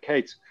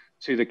relocate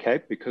to the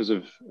Cape because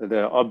of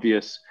the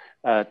obvious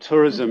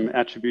tourism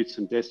attributes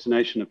and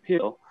destination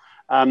appeal.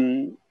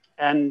 And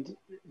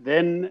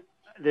then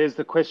there's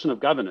the question of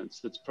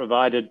governance that's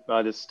provided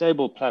by the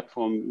stable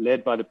platform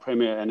led by the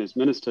Premier and his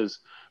ministers,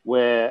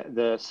 where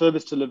the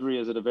service delivery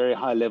is at a very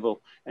high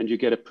level and you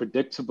get a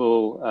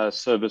predictable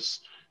service,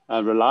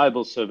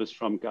 reliable service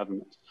from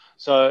government.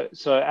 So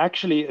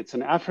actually it's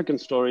an African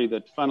story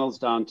that funnels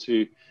down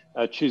to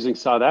choosing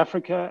South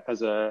Africa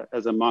as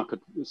a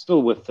market,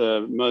 still with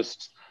the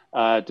most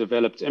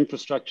developed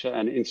infrastructure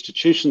and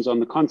institutions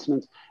on the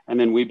continent. And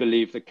then we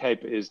believe the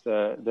Cape is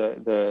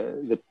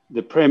the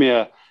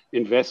premier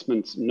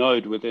investment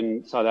node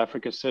within South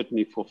Africa,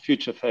 certainly for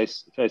future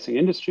facing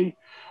industry.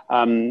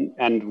 And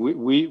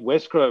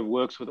Wesgro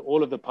works with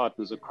all of the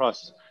partners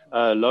across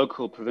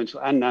local, provincial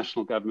and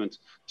national government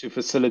to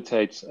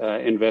facilitate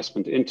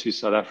investment into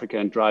South Africa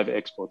and drive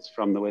exports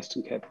from the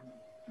Western Cape.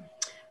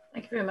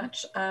 Thank you very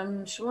much.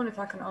 Siobhan, if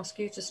I can ask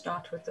you to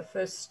start with the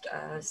first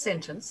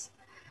sentence,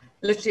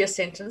 literally a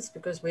sentence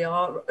because we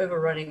are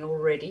overrunning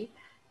already,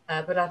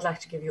 but I'd like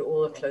to give you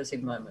all a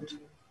closing moment.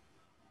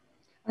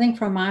 I think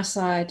from my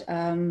side,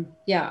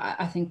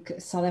 I think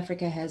South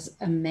Africa has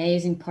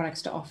amazing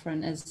products to offer,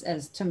 and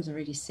as Tim's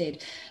already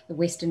said, the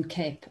Western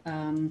Cape,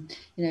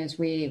 is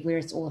where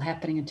it's all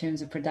happening in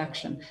terms of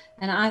production.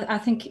 And I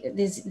think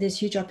there's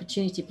huge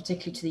opportunity,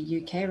 particularly to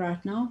the UK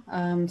right now.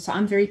 So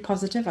I'm very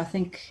positive. I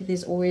think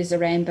there's always a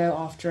rainbow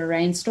after a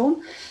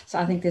rainstorm. So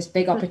I think there's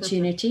big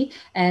opportunity,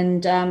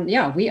 and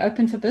we're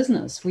open for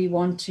business. We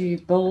want to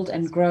build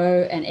and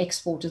grow and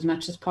export as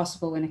much as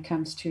possible when it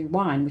comes to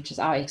wine, which is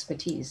our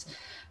expertise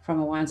from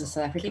a Wines of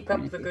South Africa. Keep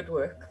up the good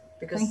work,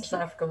 because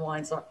South African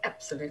wines are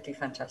absolutely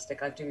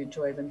fantastic. I do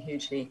enjoy them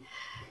hugely.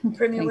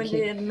 Premier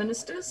Winde and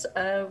ministers,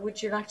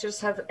 would you like to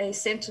just have a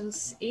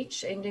sentence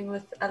each, ending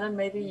with Alan?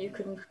 Maybe you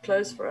can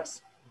close for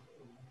us.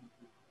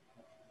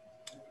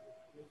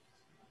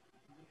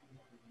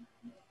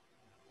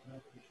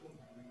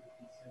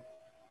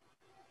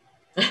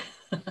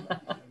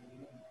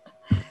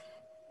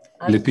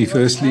 Let me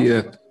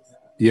firstly,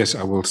 yes,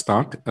 I will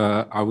start.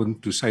 I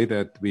want to say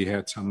that we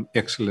had some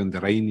excellent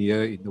rain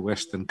here in the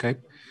Western Cape,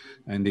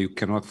 and you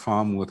cannot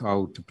farm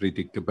without the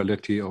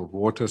predictability of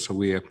water. So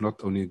we have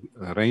not only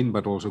rain,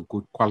 but also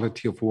good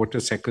quality of water.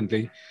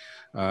 Secondly,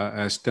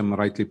 as Tim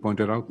rightly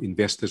pointed out,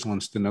 investors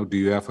wants to know, do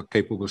you have a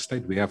capable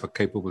state? We have a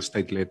capable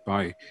state led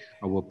by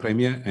our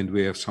Premier, and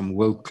we have some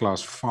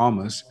world-class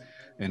farmers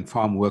and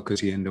farm workers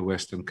here in the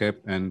Western Cape.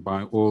 And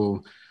by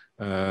all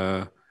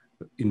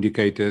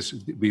indicators,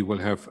 we will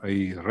have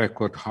a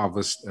record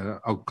harvest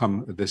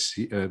outcome this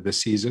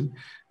season,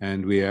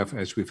 and we have,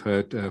 as we've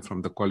heard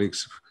from the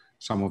colleagues,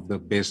 some of the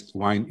best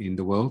wine in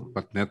the world,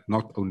 but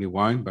not only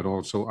wine, but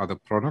also other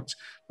products.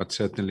 But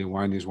certainly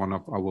wine is one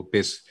of our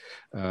best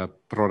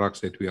products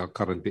that we are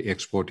currently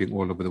exporting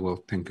all over the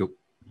world. Thank you.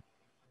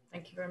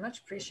 Thank you very much.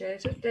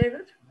 Appreciate it.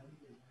 David?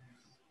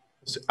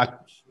 So I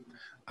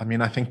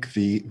think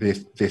there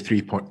are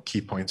 3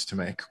 key points to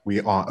make.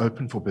 We are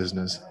open for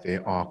business.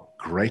 There are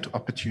great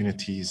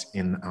opportunities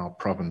in our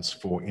province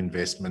for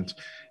investment,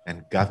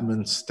 and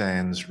government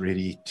stands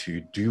ready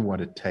to do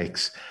what it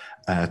takes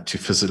to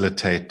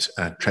facilitate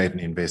trade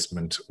and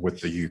investment with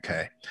the UK.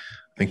 I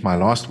think my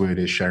last word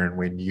is, Sharon,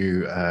 when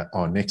you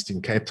are next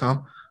in Cape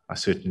Town, I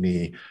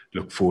certainly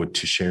look forward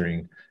to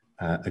sharing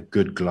a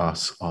great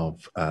glass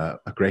of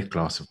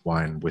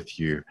wine with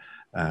you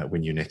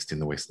when you're next in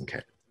the Western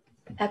Cape.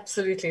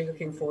 Absolutely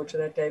looking forward to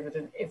that, David,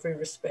 in every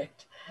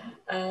respect.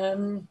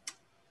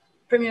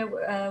 Premier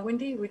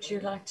Winde, would you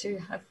like to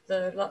have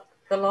the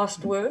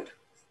last word?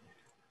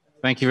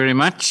 Thank you very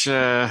much.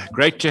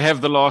 Great to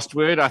have the last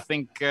word. I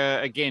think,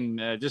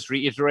 again, just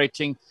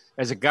reiterating,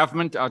 as a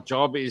government, our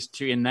job is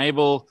to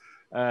enable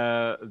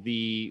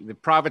the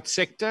private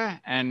sector,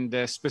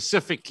 and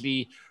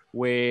specifically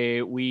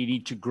where we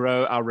need to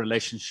grow our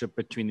relationship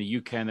between the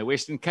UK and the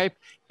Western Cape.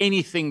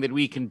 Anything that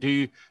we can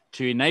do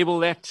to enable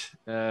that,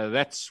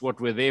 that's what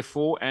we're there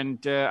for.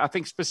 And I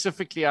think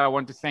specifically I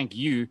want to thank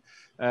you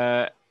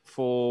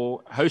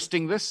for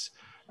hosting this,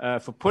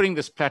 for putting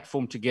this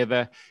platform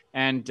together.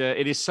 And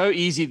it is so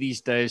easy these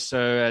days,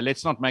 so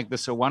let's not make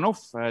this a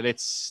one-off.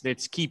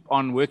 Let's keep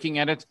on working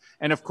at it.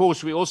 And of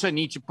course, we also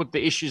need to put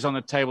the issues on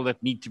the table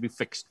that need to be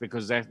fixed,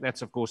 because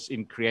that's of course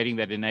in creating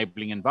that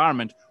enabling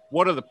environment.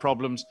 What are the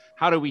problems?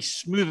 How do we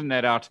smoothen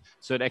that out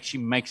so it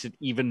actually makes it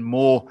even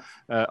more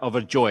of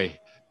a joy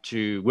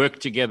to work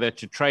together,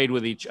 to trade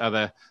with each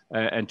other,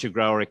 and to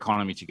grow our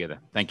economy together?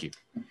 Thank you.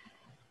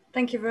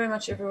 Thank you very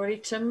much, everybody.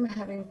 Tim,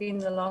 having been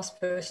the last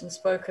person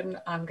spoken,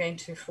 I'm going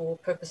to, for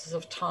purposes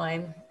of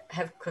time,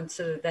 have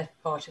considered that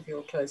part of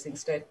your closing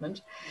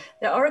statement.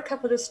 There are a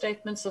couple of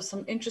statements of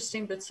some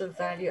interesting bits of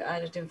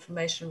value-added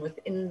information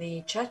within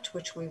the chat,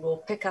 which we will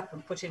pick up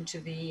and put into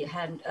the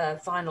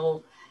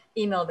final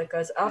email that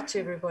goes out to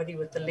everybody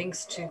with the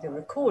links to the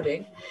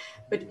recording.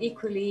 But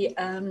equally,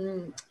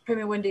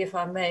 Premier Winde, if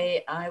I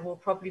may, I will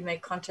probably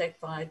make contact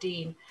via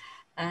Dean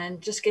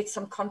and just get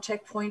some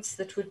contact points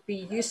that would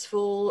be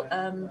useful,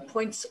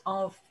 points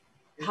of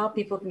how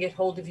people can get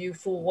hold of you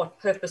for what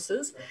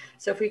purposes.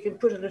 So if we can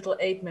put a little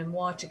aid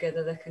memoir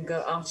together that can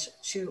go out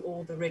to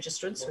all the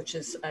registrants, which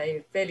is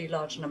a fairly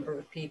large number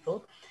of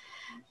people.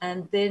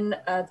 And then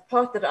the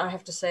part that I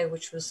have to say,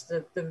 which was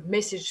the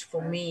message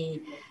for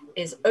me,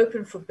 is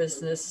open for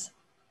business,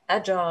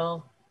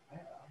 agile,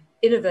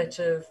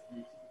 innovative,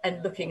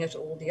 and looking at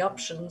all the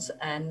options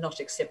and not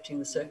accepting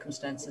the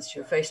circumstances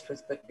you're faced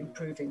with, but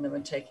improving them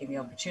and taking the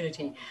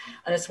opportunity.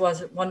 And it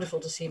was wonderful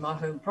to see my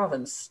home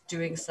province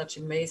doing such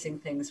amazing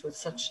things with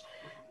such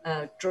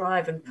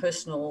drive and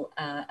personal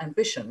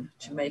ambition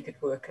to make it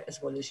work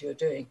as well as you're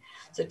doing.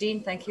 So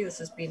Dean, thank you. This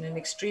has been an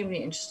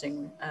extremely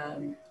interesting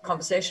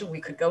conversation.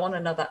 We could go on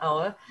another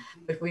hour,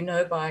 but we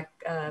know by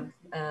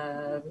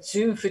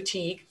Zoom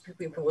fatigue,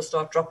 people will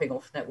start dropping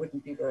off. That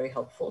wouldn't be very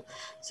helpful.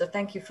 So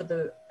thank you for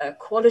the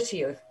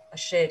quality of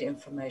shared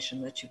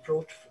information that you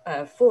brought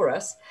for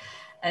us,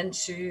 and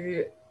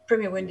to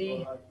Premier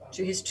Winde,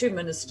 to his two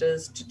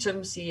ministers, to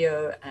Tim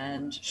CEO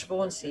and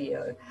Siobhan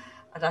CEO.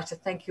 I'd like to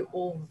thank you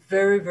all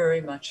very,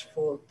 very much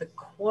for the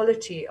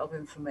quality of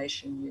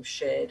information you've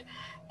shared.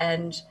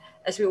 And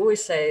as we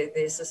always say,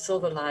 there's a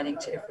silver lining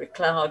to every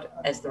cloud,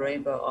 as the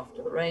rainbow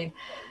after the rain.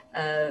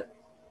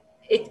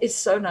 It is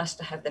so nice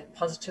to have that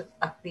positive,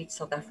 upbeat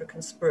South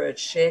African spirit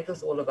shared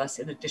with all of us,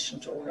 in addition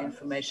to all the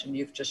information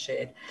you've just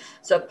shared.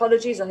 So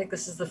apologies, I think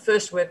this is the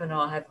first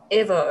webinar I have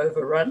ever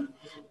overrun,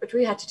 but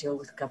we had to deal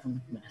with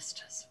government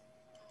ministers.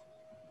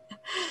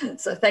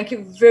 So thank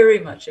you very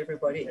much,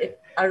 everybody.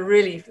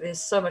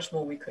 There's so much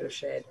more we could have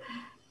shared.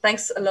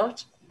 Thanks a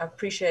lot. I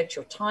appreciate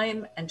your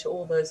time, and to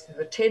all those who've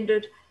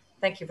attended,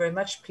 thank you very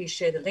much. Please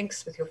share the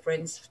links with your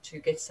friends to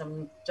get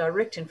some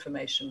direct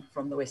information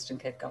from the Western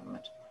Cape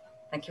government.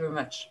 Thank you very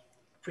much.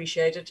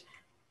 Appreciate it,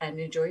 and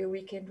enjoy your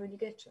weekend when you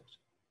get to it.